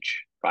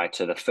message, right?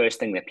 So the first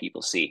thing that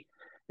people see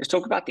is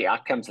talk about the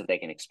outcomes that they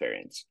can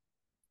experience,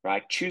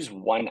 right? Choose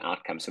one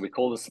outcome. So we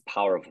call this the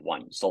power of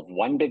one. Solve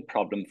one big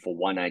problem for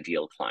one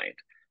ideal client.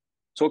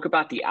 Talk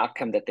about the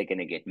outcome that they're going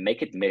to get,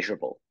 make it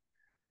measurable.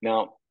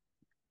 Now,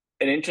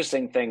 an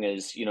interesting thing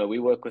is, we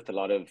work with a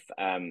lot of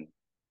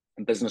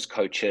business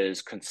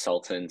coaches,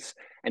 consultants,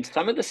 and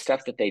some of the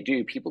stuff that they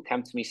do, people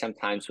come to me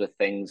sometimes with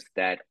things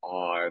that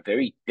are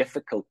very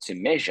difficult to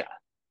measure,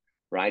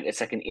 right? It's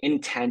like an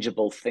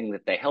intangible thing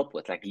that they help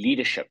with, like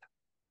leadership,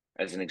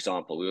 as an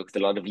example. We work with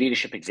a lot of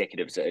leadership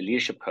executives,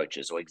 leadership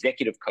coaches, or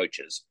executive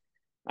coaches,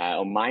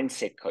 or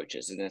mindset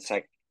coaches. And it's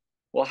like,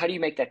 well, how do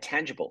you make that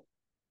tangible?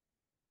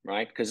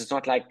 Right? Because it's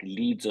not like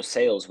leads or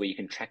sales where you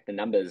can track the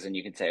numbers and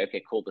you can say,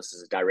 okay, cool, this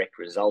is a direct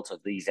result of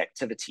these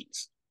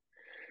activities.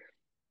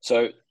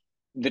 So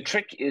the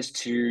trick is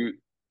to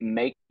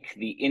make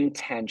the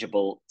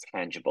intangible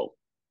tangible,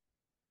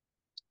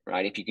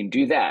 right? If you can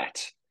do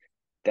that,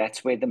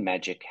 that's where the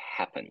magic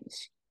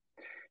happens.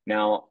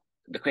 Now,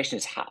 the question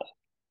is how.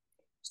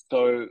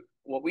 So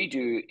what we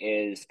do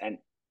is, and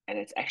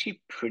it's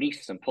actually pretty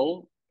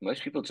simple.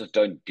 Most people just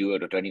don't do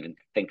it or don't even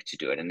think to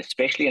do it. And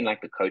especially in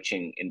like the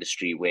coaching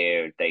industry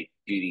where they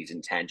do these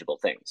intangible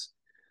things,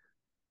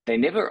 they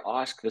never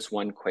ask this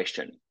one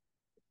question.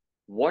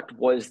 What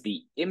was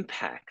the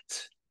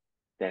impact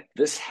that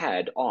this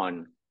had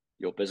on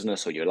your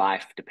business or your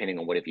life, depending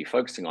on whatever you're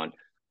focusing on?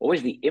 What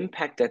was the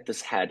impact that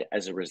this had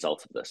as a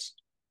result of this?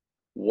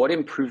 What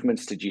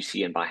improvements did you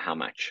see and by how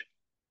much?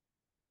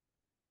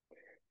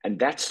 And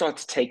that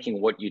starts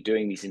taking what you're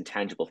doing, these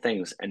intangible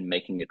things, and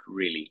making it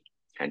really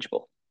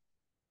tangible.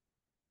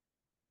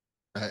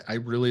 I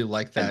really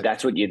like And that.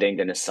 that's what you're then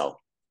going to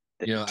sell,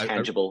 the You know,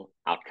 tangible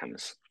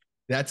outcomes.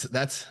 that's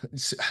that's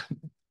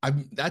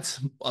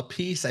a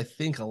piece I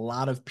think a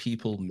lot of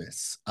people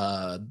miss.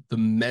 The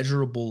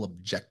measurable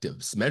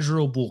objectives,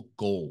 measurable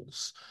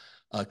goals.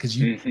 Because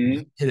you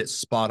Mm-hmm. hit it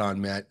spot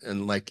on, Matt.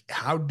 And like,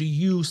 how do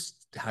you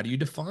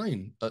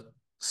define a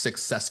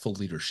successful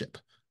leadership?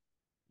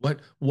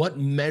 What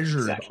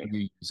measures are Exactly.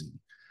 you using?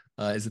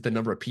 Is it the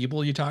number of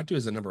people you talk to?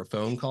 Is it the number of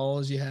phone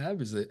calls you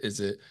have? Is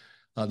it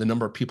the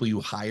number of people you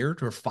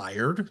hired or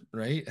fired?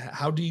 Right?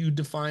 How do you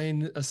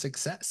define a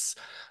success?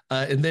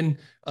 And then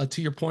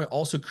to your point,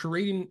 also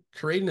creating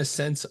a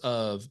sense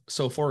of,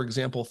 so for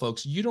example,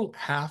 folks, you don't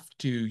have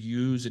to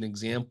use an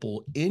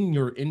example in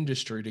your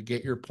industry to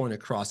get your point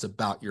across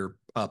about your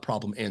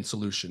problem and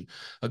solution.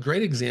 A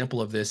great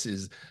example of this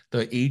is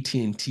the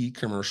AT&T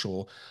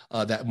commercial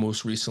that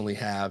most recently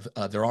have.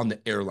 They're on the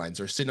airlines.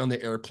 They're sitting on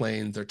the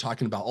airplanes. They're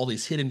talking about all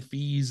these hidden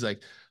fees,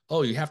 like,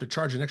 oh, you have to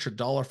charge an extra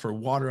dollar for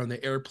water on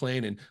the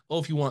airplane, and oh,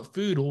 if you want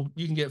food, well,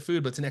 you can get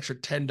food, but it's an extra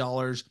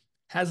 $10.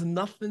 Has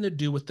nothing to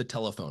do with the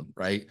telephone,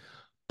 right?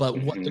 But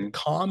what the Mm-hmm.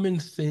 common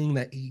thing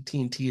that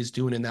AT&T is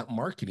doing in that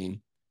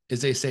marketing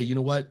is they say, you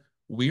know what?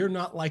 We are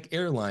not like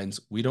airlines.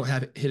 We don't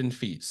have hidden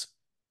fees.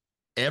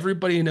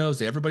 Everybody knows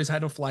that everybody's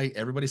had a flight,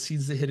 everybody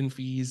sees the hidden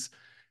fees.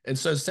 And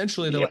so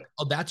essentially they're like, Yep.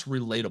 oh, that's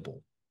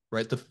relatable,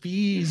 right? The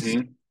fees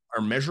Mm-hmm.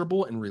 are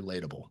measurable and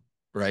relatable,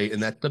 right?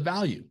 And that's the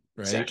value,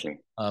 right? Exactly.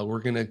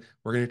 We're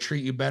gonna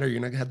treat you better. You're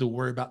not gonna have to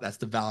worry about that's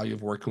the value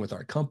of working with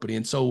our company.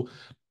 And so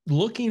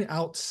looking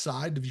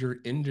outside of your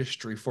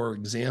industry for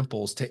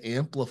examples to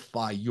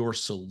amplify your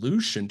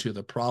solution to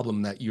the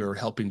problem that you're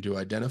helping to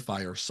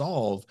identify or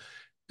solve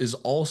is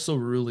also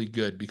really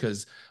good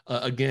because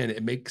again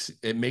it makes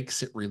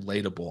it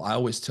relatable. I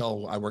always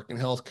tell, I work in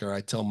healthcare,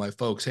 I tell my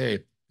folks, hey,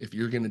 if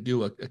you're going to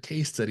do a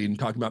case study and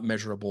talking about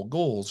measurable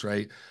goals,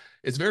 right,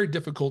 it's very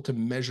difficult to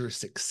measure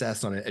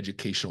success on an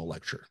educational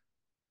lecture.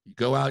 You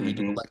go out, you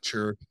do a Mm-hmm.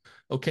 lecture.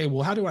 Okay,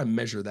 well, how do I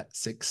measure that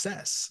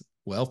success?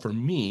 Well, for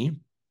me,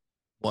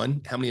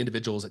 one, how many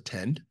individuals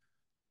attend?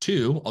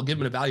 Two, I'll give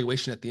them an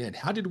evaluation at the end.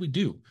 How did we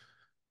do?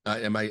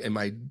 Am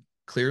I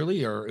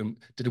clearly, or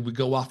did we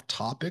go off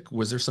topic?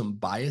 Was there some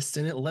bias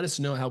in it? Let us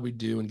know how we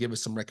do and give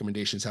us some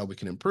recommendations how we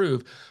can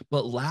improve.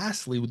 But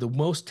lastly, the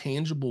most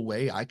tangible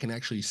way I can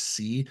actually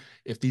see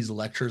if these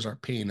lectures are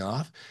paying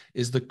off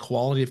is the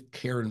quality of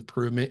care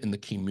improvement in the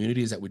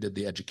communities that we did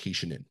the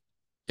education in.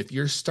 If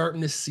you're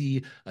starting to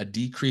see a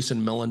decrease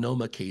in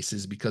melanoma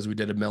cases because we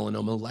did a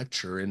melanoma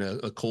lecture in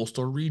a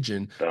coastal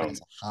region that has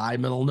Boom. a high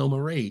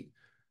melanoma rate,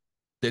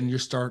 then you're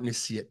starting to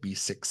see it be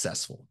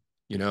successful.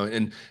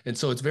 And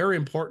so it's very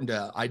important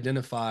to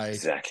identify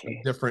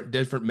Exactly. different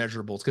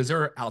measurables because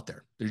they're out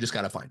there. You just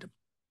got to find them.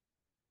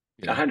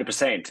 you know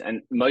 100%.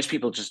 And most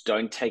people just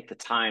don't take the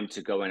time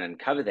to go in and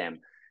cover them.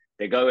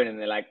 They go in and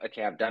they're like,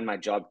 okay, I've done my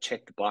job,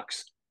 check the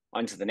box,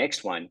 on to the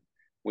next one.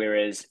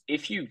 Whereas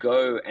if you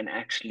go and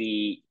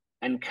actually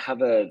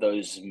uncover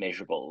those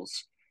measurables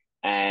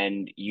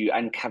and you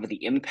uncover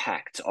the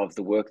impact of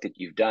the work that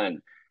you've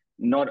done,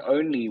 not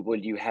only will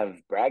you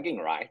have bragging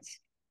rights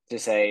to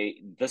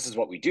say, this is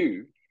what we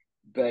do,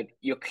 but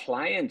your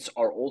clients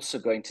are also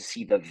going to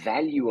see the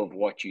value of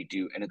what you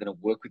do and are going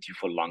to work with you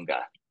for longer,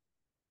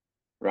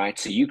 right?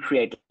 So you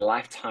create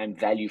lifetime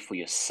value for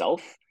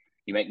yourself.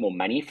 You make more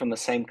money from the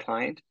same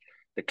client.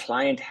 The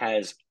client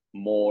has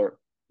more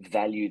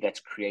value that's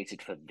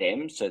created for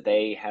them. So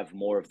they have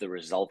more of the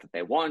result that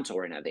they want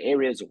or in other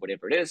areas or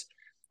whatever it is.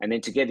 And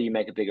then together you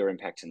make a bigger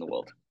impact in the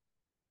world.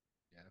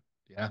 yeah,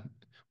 yeah.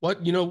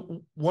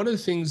 One of the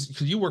things,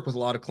 because you work with a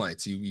lot of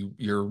clients,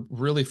 you're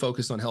really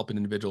focused on helping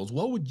individuals.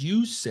 What would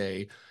you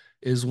say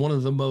is one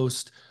of the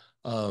most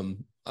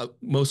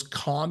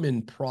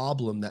common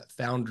problem that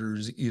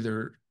founders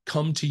either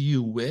come to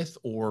you with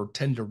or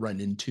tend to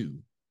run into?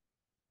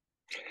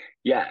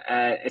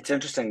 Yeah, it's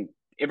interesting.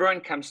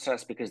 Everyone comes to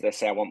us because they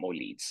say, I want more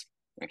leads.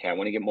 Okay, I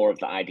want to get more of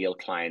the ideal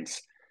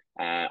clients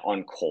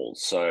on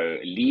calls. So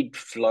lead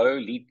flow,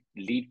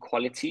 lead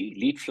quality,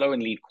 lead flow,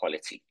 and lead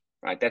quality.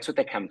 Right, that's what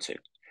they come to.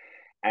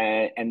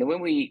 And then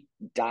when we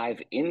dive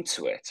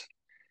into it,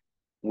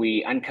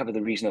 we uncover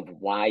the reason of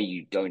why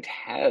you don't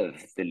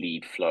have the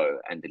lead flow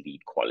and the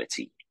lead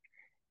quality.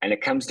 And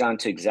it comes down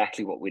to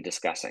exactly what we're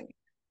discussing.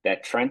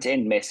 That front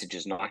end message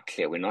is not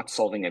clear. We're not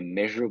solving a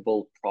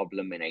measurable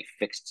problem in a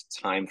fixed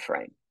time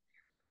frame,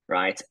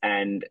 right?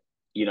 And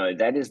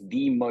that is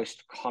the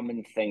most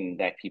common thing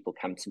that people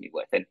come to me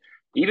with. And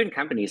even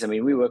companies, I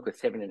mean, we work with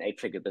 7 and 8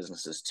 figure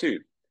businesses too.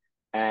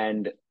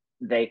 And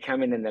they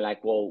come in and they're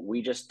like, well,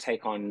 we just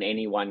take on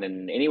anyone,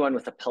 and anyone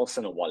with a pulse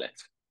and a wallet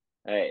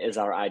is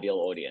our ideal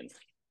audience,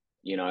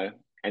 you know?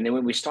 And then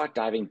when we start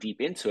diving deep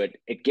into it,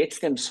 it gets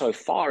them so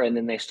far, and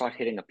then they start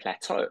hitting a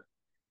plateau.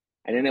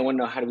 And then they want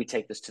to know, how do we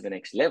take this to the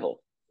next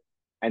level?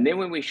 And then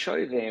when we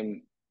show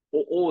them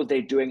or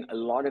they're doing a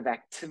lot of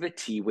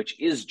activity which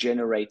is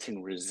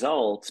generating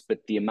results, but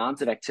the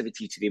amount of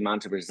activity to the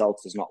amount of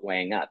results is not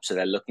weighing up. So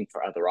they're looking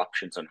for other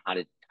options on how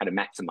to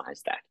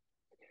maximize that.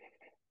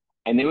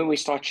 And then when we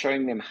start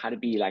showing them how to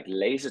be like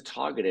laser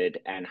targeted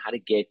and how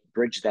to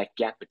bridge that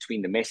gap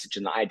between the message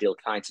and the ideal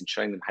clients and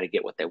showing them how to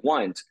get what they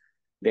want,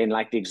 then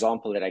like the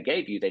example that I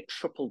gave you, they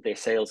tripled their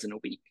sales in a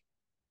week,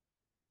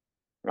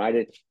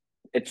 right?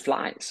 It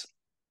flies.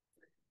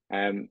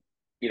 I'm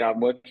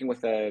working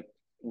with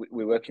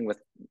we're working with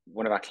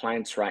one of our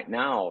clients right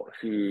now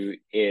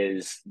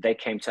they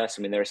came to us.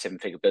 I mean, they're a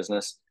 7-figure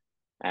business.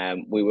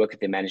 We work with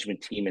their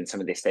management team and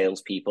some of their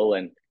salespeople,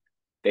 and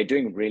they're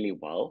doing really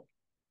well,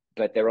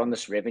 but they're on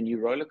this revenue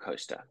roller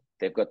coaster.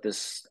 They've got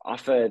this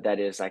offer that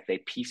is like they're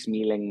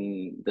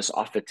piecemealing this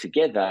offer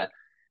together.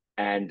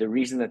 And the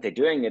reason that they're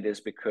doing it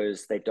is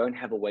because they don't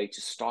have a way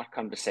to start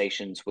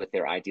conversations with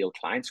their ideal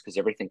clients because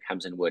everything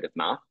comes in word of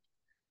mouth.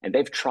 And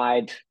they've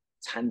tried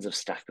tons of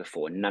stuff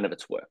before. None of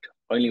it's worked.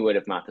 Only word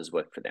of mouth has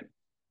worked for them.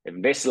 They've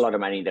invested a lot of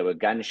money. They were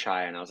gun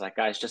shy. And I was like,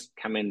 guys, just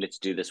come in. Let's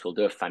do this. We'll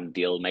do a fun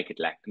deal. Make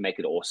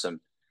it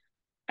awesome.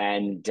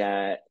 And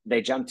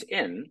they jumped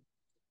in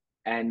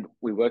and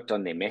we worked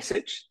on their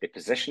message, their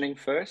positioning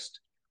first.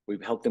 We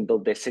helped them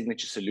build their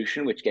signature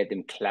solution, which gave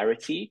them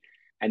clarity,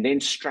 and then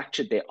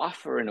structured their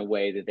offer in a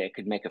way that they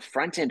could make a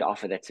front end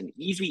offer that's an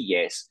easy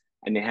yes,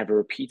 and then have a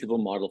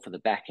repeatable model for the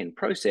back end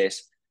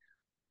process.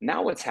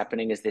 Now what's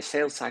happening is their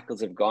sales cycles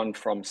have gone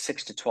from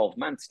 6 to 12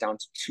 months down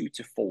to 2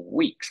 to 4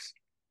 weeks,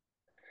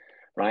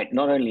 right?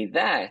 Not only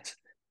that,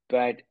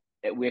 but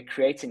we're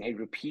creating a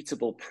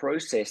repeatable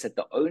process that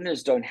the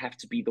owners don't have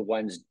to be the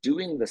ones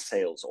doing the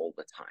sales all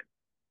the time,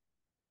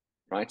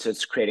 right? So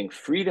it's creating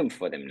freedom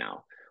for them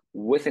now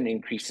with an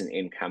increase in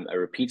income, a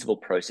repeatable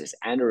process,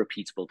 and a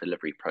repeatable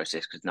delivery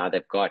process because now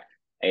they've got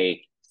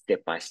a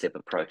step-by-step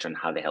approach on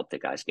how they help their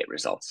guys get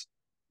results.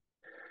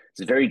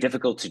 It's very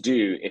difficult to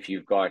do if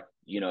you've got,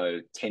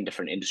 10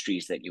 different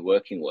industries that you're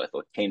working with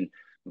or 10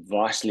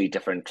 vastly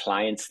different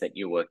clients that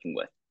you're working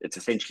with. It's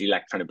essentially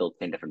like trying to build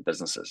 10 different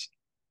businesses.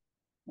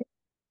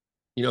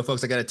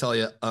 Folks, I got to tell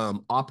you,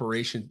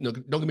 operation, no,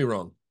 don't get me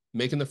wrong.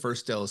 Making the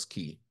first sale is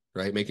key,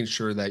 right? Making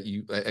sure that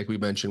like we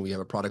mentioned, we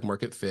have a product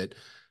market fit.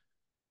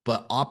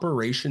 But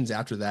operations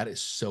after that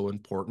is so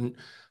important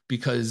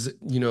because,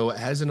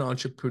 as an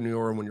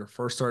entrepreneur, when you're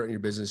first starting your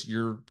business,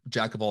 you're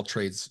jack of all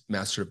trades,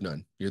 master of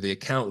none. You're the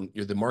accountant,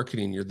 you're the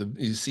marketing, you're the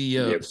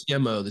CEO, Yep.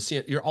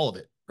 CMO, you're all of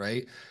it,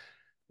 right?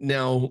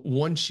 Now,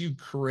 once you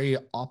create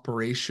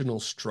operational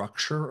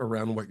structure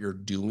around what you're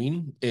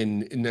doing,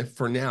 and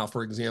for now,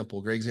 for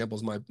example, great example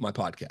is my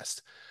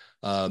podcast.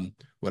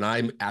 When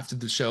I'm after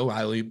the show,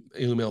 I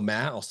email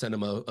Matt. I'll send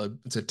him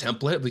it's a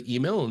template of the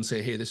email and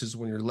say, hey, this is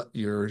when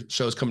your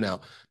show's coming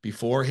out.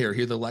 Before here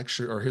the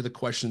lecture or here the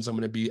questions I'm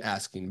going to be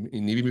asking,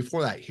 and even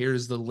before that,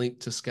 here's the link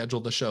to schedule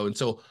the show. And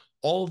so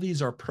all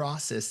these are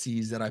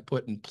processes that I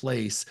put in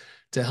place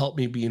to help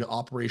me being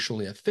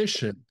operationally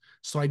efficient.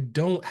 So I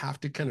don't have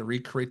to kind of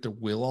recreate the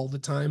wheel all the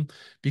time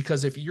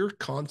because if you're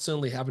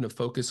constantly having to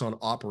focus on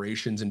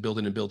operations and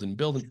building and building and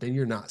building, then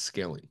you're not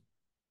scaling.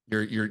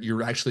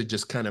 You're actually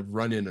just kind of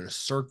running in a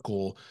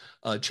circle,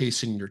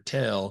 chasing your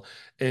tail.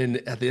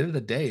 And at the end of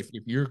the day, if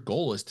your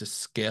goal is to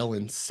scale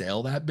and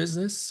sell that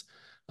business,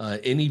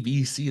 any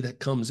VC that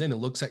comes in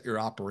and looks at your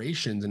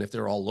operations, and if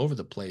they're all over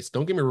the place,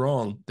 don't get me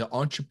wrong, the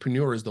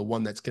entrepreneur is the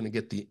one that's going to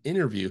get the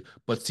interview,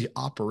 but it's the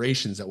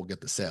operations that will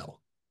get the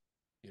sale.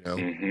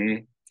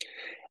 Mm-hmm.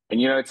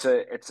 And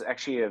it's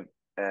actually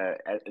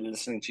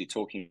listening to you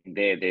talking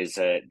there. There's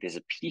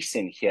a piece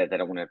in here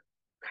that I want to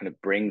kind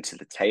of bring to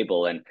the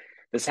table, and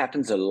this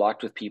happens a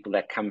lot with people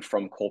that come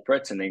from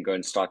corporates and then go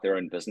and start their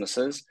own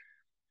businesses.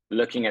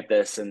 Looking at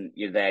this, and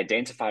they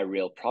identify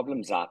real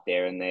problems out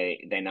there, and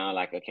they're now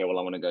like, okay, well,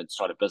 I want to go and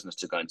start a business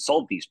to go and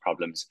solve these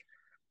problems.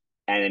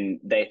 And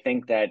they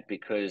think that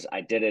because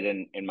I did it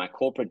in my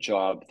corporate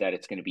job, that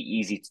it's going to be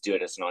easy to do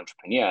it as an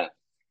entrepreneur,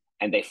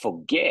 and they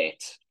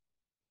forget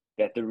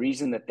that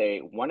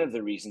one of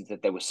the reasons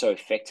that they were so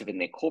effective in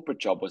their corporate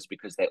job was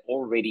because they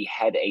already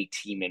had a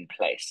team in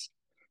place.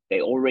 They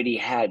already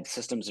had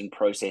systems and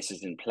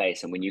processes in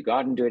place. And when you go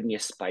out and do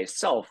it by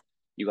yourself,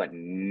 you got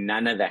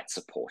none of that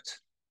support,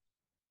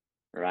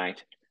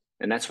 right?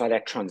 And that's why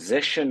that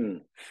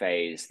transition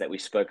phase that we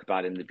spoke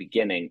about in the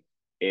beginning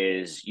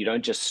is you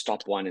don't just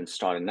stop one and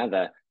start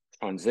another,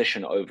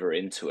 transition over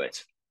into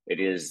it. It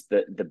is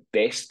the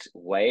best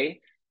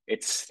way.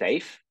 It's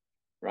safe,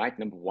 right?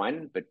 Number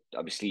one, but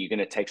obviously you're going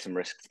to take some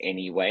risks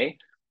anyway.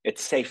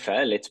 It's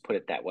safer, let's put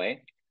it that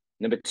way.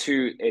 Number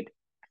two, it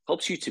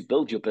helps you to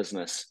build your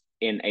business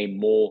in a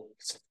more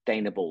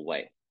sustainable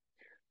way.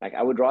 Like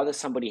I would rather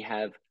somebody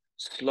have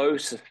slow,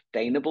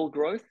 sustainable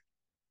growth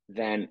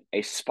than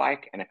a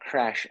spike and a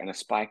crash and a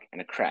spike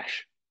and a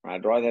crash. Right?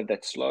 I'd rather have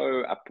that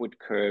slow upward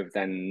curve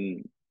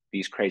than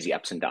these crazy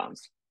ups and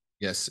downs.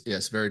 Yes,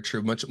 yes, very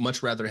true.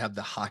 Much rather have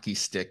the hockey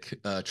stick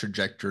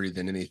trajectory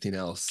than anything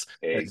else.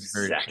 That is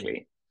very true.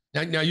 Exactly.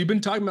 Now you've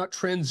been talking about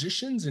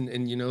transitions and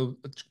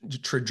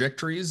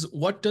trajectories.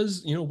 What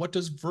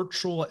does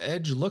virtual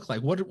edge look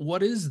like?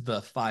 What is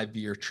the 5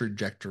 year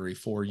trajectory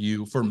for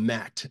you, for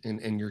Matt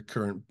and your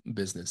current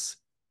business?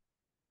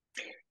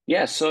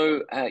 Yeah,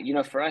 so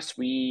for us,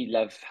 we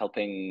love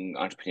helping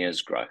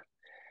entrepreneurs grow.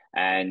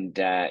 And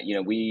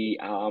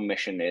our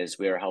mission is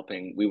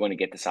we want to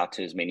get this out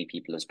to as many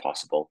people as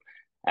possible.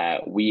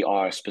 We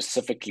are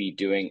specifically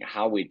doing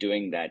how we're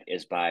doing that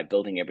is by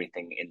building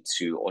everything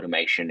into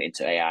automation,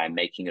 into AI,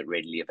 making it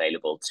readily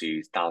available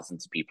to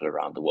thousands of people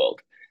around the world.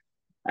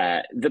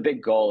 The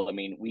big goal, I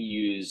mean, we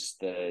use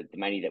the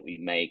money that we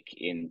make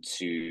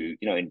into,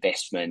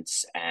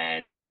 investments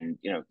and,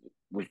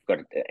 we've got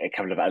a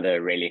couple of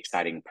other really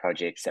exciting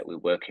projects that we're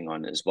working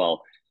on as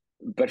well.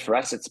 But for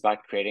us, it's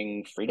about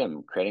creating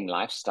freedom, creating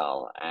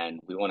lifestyle, and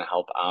we want to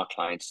help our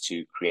clients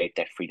to create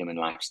that freedom and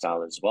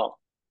lifestyle as well.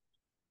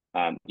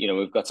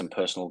 We've got some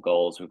personal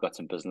goals, we've got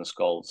some business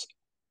goals,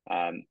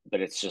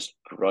 but it's just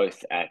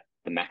growth at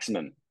the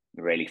maximum,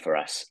 really, for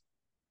us.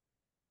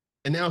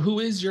 And now, who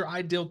is your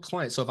ideal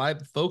client? So if I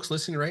have folks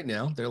listening right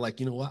now, they're like,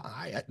 you know what,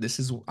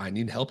 I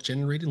need help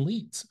generating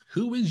leads.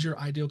 Who is your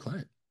ideal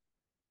client?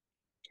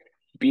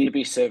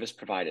 B2B service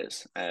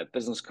providers,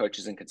 business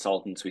coaches and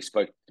consultants. We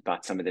spoke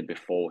about some of them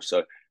before.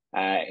 So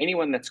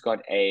anyone that's got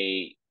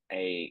a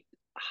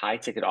high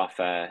ticket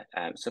offer,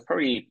 so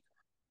probably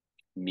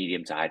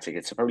medium to high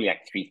ticket, so probably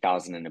like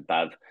 3,000 and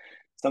above.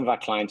 Some of our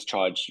clients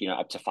charge,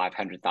 up to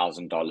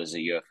 $500,000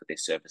 a year for their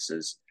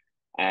services,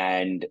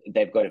 and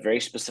they've got a very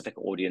specific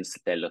audience that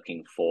they're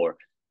looking for,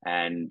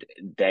 and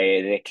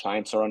their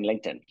clients are on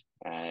LinkedIn.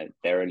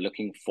 They're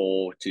looking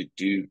to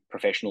do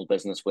professional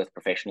business with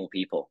professional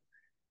people.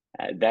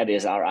 That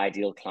is our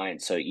ideal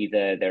client. So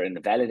either they're in the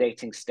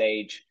validating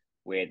stage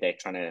where they're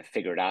trying to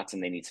figure it out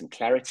and they need some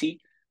clarity,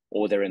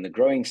 or they're in the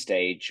growing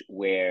stage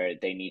where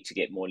they need to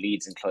get more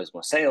leads and close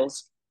more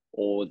sales,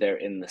 or they're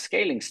in the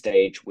scaling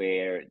stage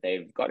where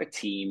they've got a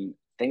team,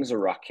 things are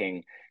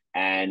rocking,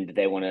 and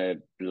they want to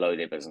blow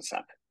their business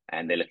up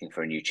and they're looking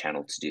for a new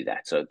channel to do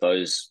that. So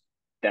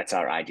that's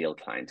our ideal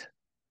client.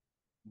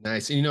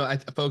 Nice. And,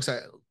 folks,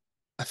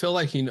 I feel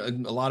like a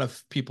lot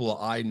of people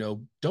I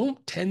know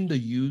don't tend to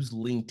use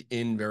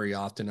LinkedIn very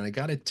often, and I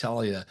got to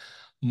tell you,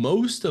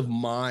 most of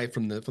my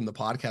from the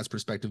podcast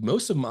perspective,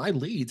 most of my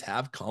leads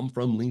have come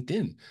from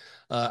LinkedIn.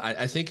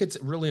 I think it's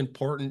really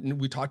important. And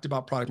we talked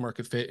about product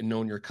market fit and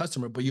knowing your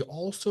customer, but you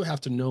also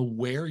have to know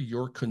where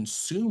your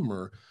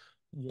consumer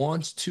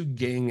wants to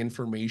gain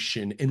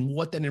information and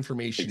what that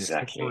information is. So,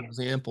 for Exactly.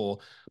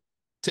 example,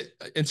 to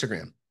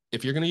Instagram.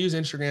 If you're going to use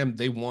Instagram,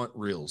 they want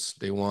reels,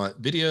 they want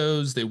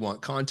videos, they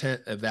want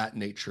content of that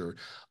nature.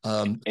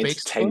 Facebook,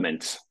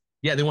 Entertainment.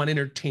 yeah, they want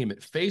entertainment.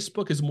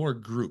 Facebook is more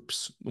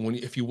groups.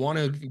 If you want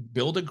to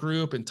build a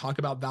group and talk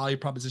about value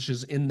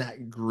propositions in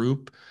that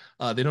group,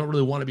 they don't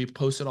really want to be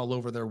posted all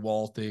over their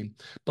wall thing.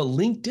 But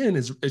LinkedIn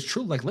is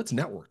true. Like, let's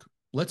network.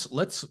 Let's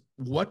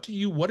what is It's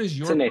a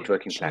your networking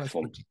professional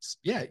platform. expertise?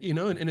 Yeah,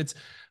 and it's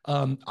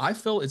I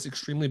feel it's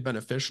extremely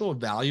beneficial,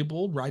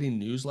 valuable writing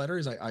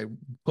newsletters. I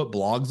put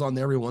blogs on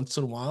there every once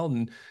in a while,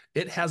 and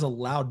it has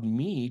allowed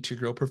me to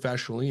grow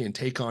professionally and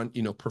take on,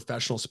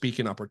 professional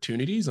speaking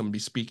opportunities. I'm gonna be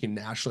speaking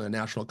nationally at a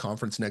national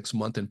conference next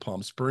month in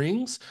Palm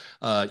Springs.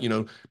 Uh, you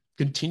know,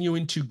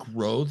 Continuing to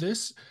grow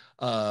this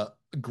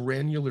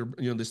granular,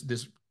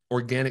 this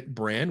organic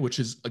brand, which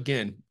is,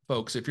 again,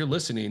 folks, if you're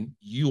listening,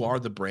 you are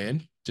the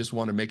brand. Just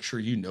want to make sure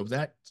you know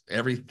that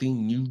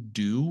everything you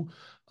do,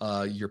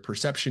 your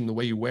perception, the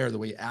way you wear, the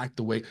way you act,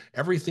 the way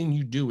everything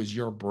you do is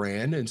your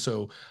brand. And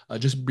so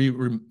just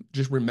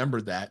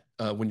remember that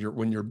when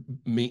you're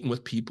meeting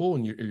with people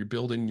and you're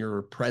building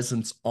your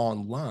presence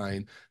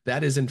online,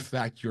 that is in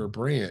fact your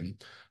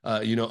brand.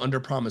 Under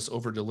promise,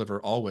 over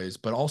deliver always,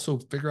 but also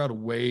figure out a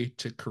way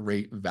to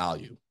create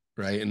value,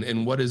 right?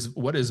 And what is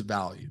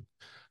value?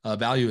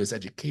 Value is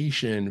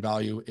education.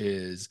 Value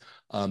is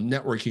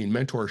networking,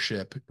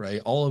 mentorship, right?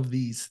 All of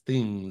these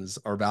things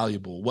are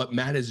valuable. What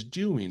Matt is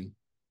doing,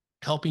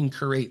 helping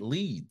create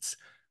leads,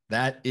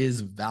 that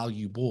is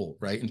valuable,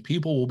 right? And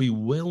people will be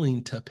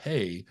willing to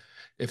pay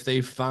if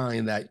they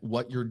find that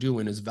what you're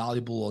doing is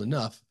valuable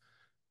enough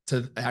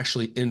to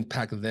actually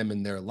impact them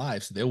in their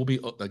lives. They will be,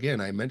 again,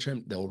 I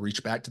mentioned, they'll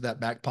reach back to that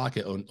back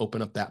pocket and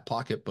open up that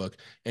pocketbook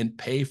and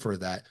pay for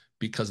that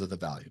because of the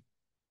value.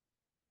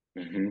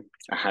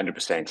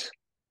 100%.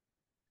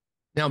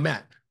 Now,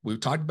 Matt, we've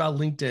talked about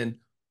LinkedIn.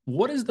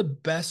 What is the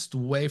best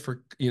way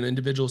for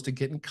individuals to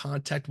get in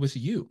contact with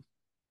you?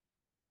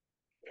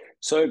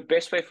 So,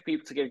 best way for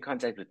people to get in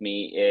contact with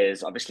me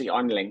is obviously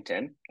on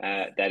LinkedIn.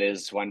 That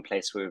is one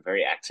place where we're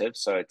very active.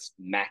 So it's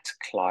Matt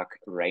Clark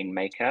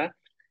Rainmaker.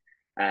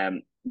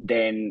 Then, I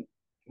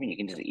mean, you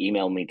can just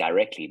email me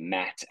directly,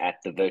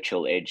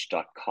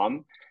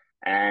 matt@thevirtualedge.com.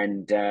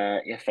 And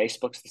yeah,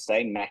 Facebook's the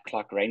same, Matt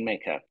Clark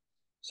Rainmaker.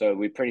 So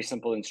we're pretty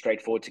simple and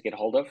straightforward to get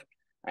hold of.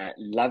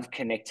 Love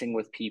connecting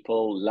with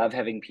people, love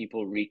having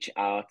people reach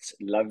out,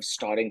 love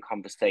starting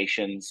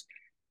conversations.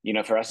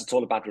 For us, it's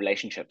all about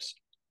relationships.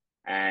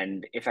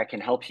 And if I can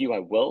help you, I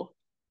will.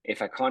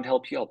 If I can't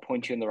help you, I'll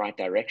point you in the right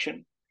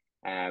direction.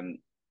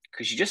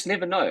 Because you just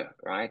never know,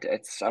 right?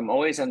 I'm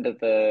always under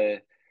the,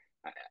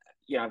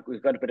 uh,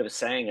 we've got a bit of a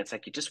saying. It's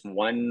like you're just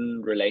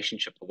one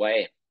relationship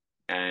away.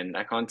 And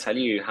I can't tell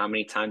you how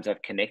many times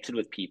I've connected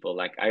with people.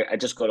 Like I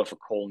just got off a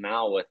call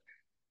now with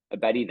a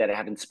buddy that I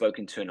haven't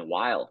spoken to in a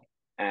while.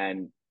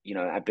 And,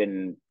 I've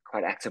been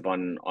quite active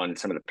on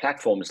some of the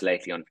platforms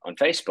lately on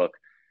Facebook.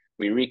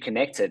 We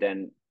reconnected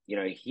and,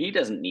 he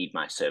doesn't need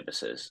my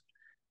services,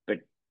 but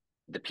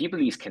the people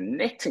he's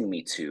connecting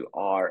me to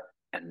are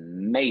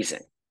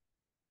amazing.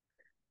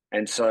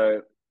 And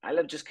so I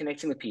love just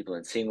connecting with people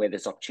and seeing where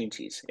there's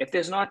opportunities. If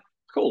there's not,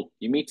 cool.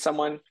 You meet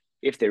someone.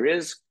 If there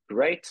is,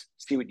 great.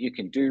 See what you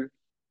can do.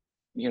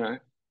 You know,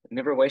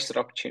 never a wasted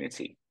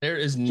opportunity. There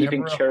is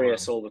Keeping never a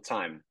curious harm. all the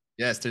time.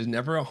 Yes, there's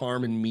never a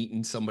harm in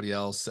meeting somebody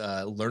else,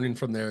 learning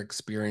from their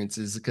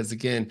experiences. Because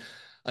again,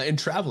 in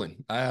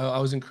traveling, I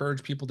always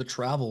encourage people to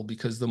travel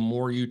because the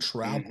more you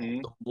travel,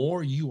 Hmm. the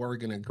more you are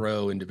going to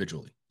grow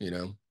individually, you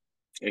know?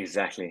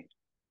 Exactly. You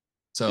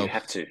So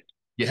have to.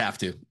 you have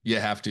to. You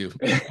have to.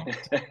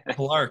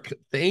 Clark,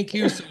 thank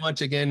you so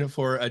much again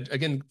for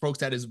again, folks.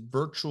 That is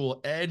Virtual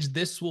Edge.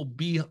 This will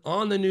be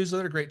on the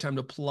newsletter. Great time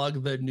to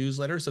plug the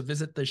newsletter. So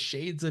visit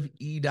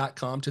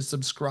theshadesofE.com to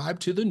subscribe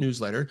to the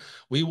newsletter.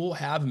 We will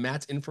have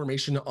Matt's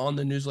information on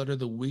the newsletter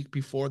the week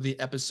before the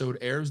episode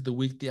airs, the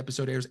week the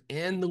episode airs,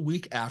 and the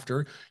week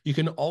after. You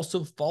can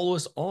also follow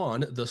us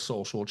on the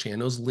social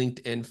channels: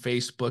 LinkedIn,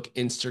 Facebook,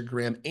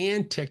 Instagram,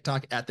 and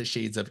TikTok at the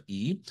Shades of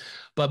E.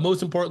 But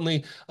most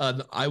importantly,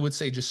 I would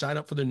say just sign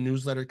up for the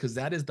newsletter because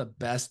that is the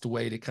best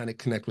way to kind of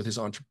connect with his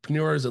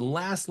entrepreneurs. And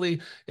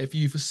lastly, if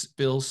you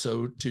feel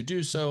so to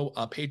do so,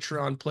 a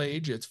Patreon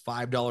page, it's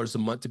 $5 a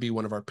month to be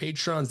one of our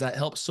patrons. That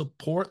helps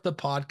support the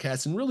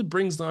podcast and really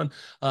brings on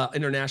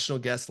international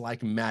guests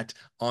like Matt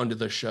onto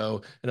the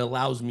show and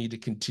allows me to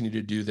continue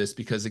to do this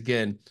because,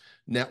 again,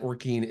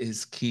 networking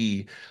is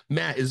key.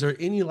 Matt, is there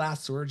any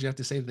last words you have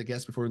to say to the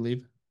guests before we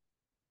leave?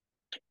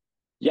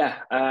 Yeah,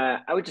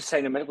 I would just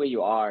say no matter where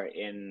you are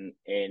in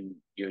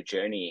your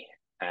journey,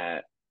 uh,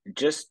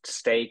 just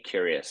stay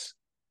curious,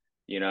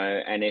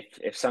 and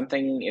if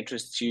something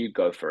interests you,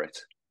 go for it.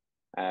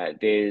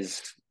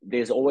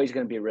 There's always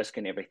going to be a risk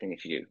in everything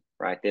that you do,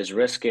 right? There's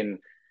risk in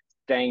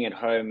staying at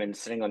home and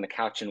sitting on the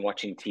couch and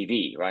watching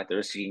TV, right? The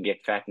risk you can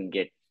get fat and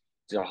get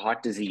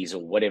heart disease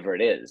or whatever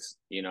it is.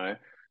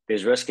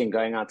 There's risk in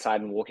going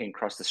outside and walking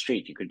across the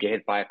street. You could get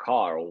hit by a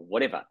car or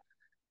whatever,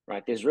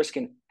 right? There's risk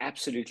in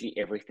absolutely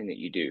everything that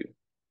you do.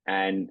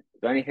 And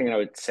the only thing I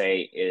would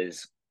say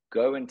is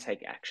go and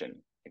take action.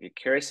 If you're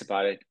curious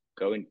about it,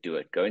 go and do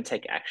it. Go and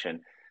take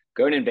action.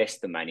 Go and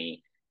invest the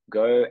money.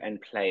 Go and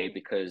play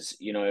because,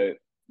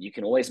 you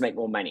can always make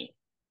more money,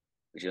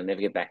 but you'll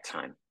never get back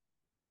time.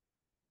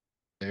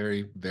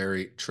 Very,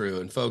 very true.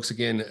 And folks,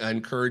 again, I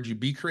encourage you,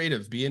 be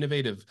creative, be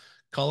innovative,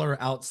 color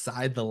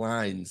outside the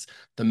lines.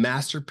 The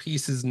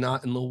masterpiece is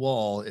not in the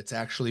wall. It's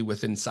actually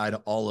within inside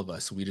of all of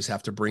us. We just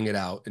have to bring it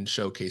out and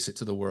showcase it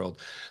to the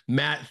world.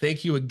 Matt,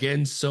 thank you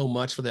again so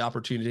much for the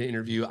opportunity to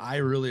interview. I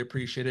really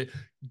appreciate it.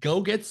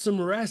 Go get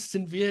some rest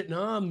in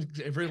Vietnam,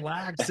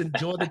 relax,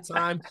 enjoy the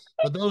time.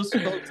 For those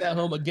folks at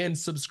home, again,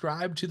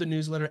 subscribe to the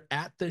newsletter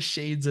at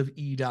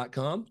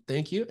theshadesofE.com.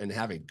 Thank you and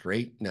have a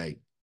great night.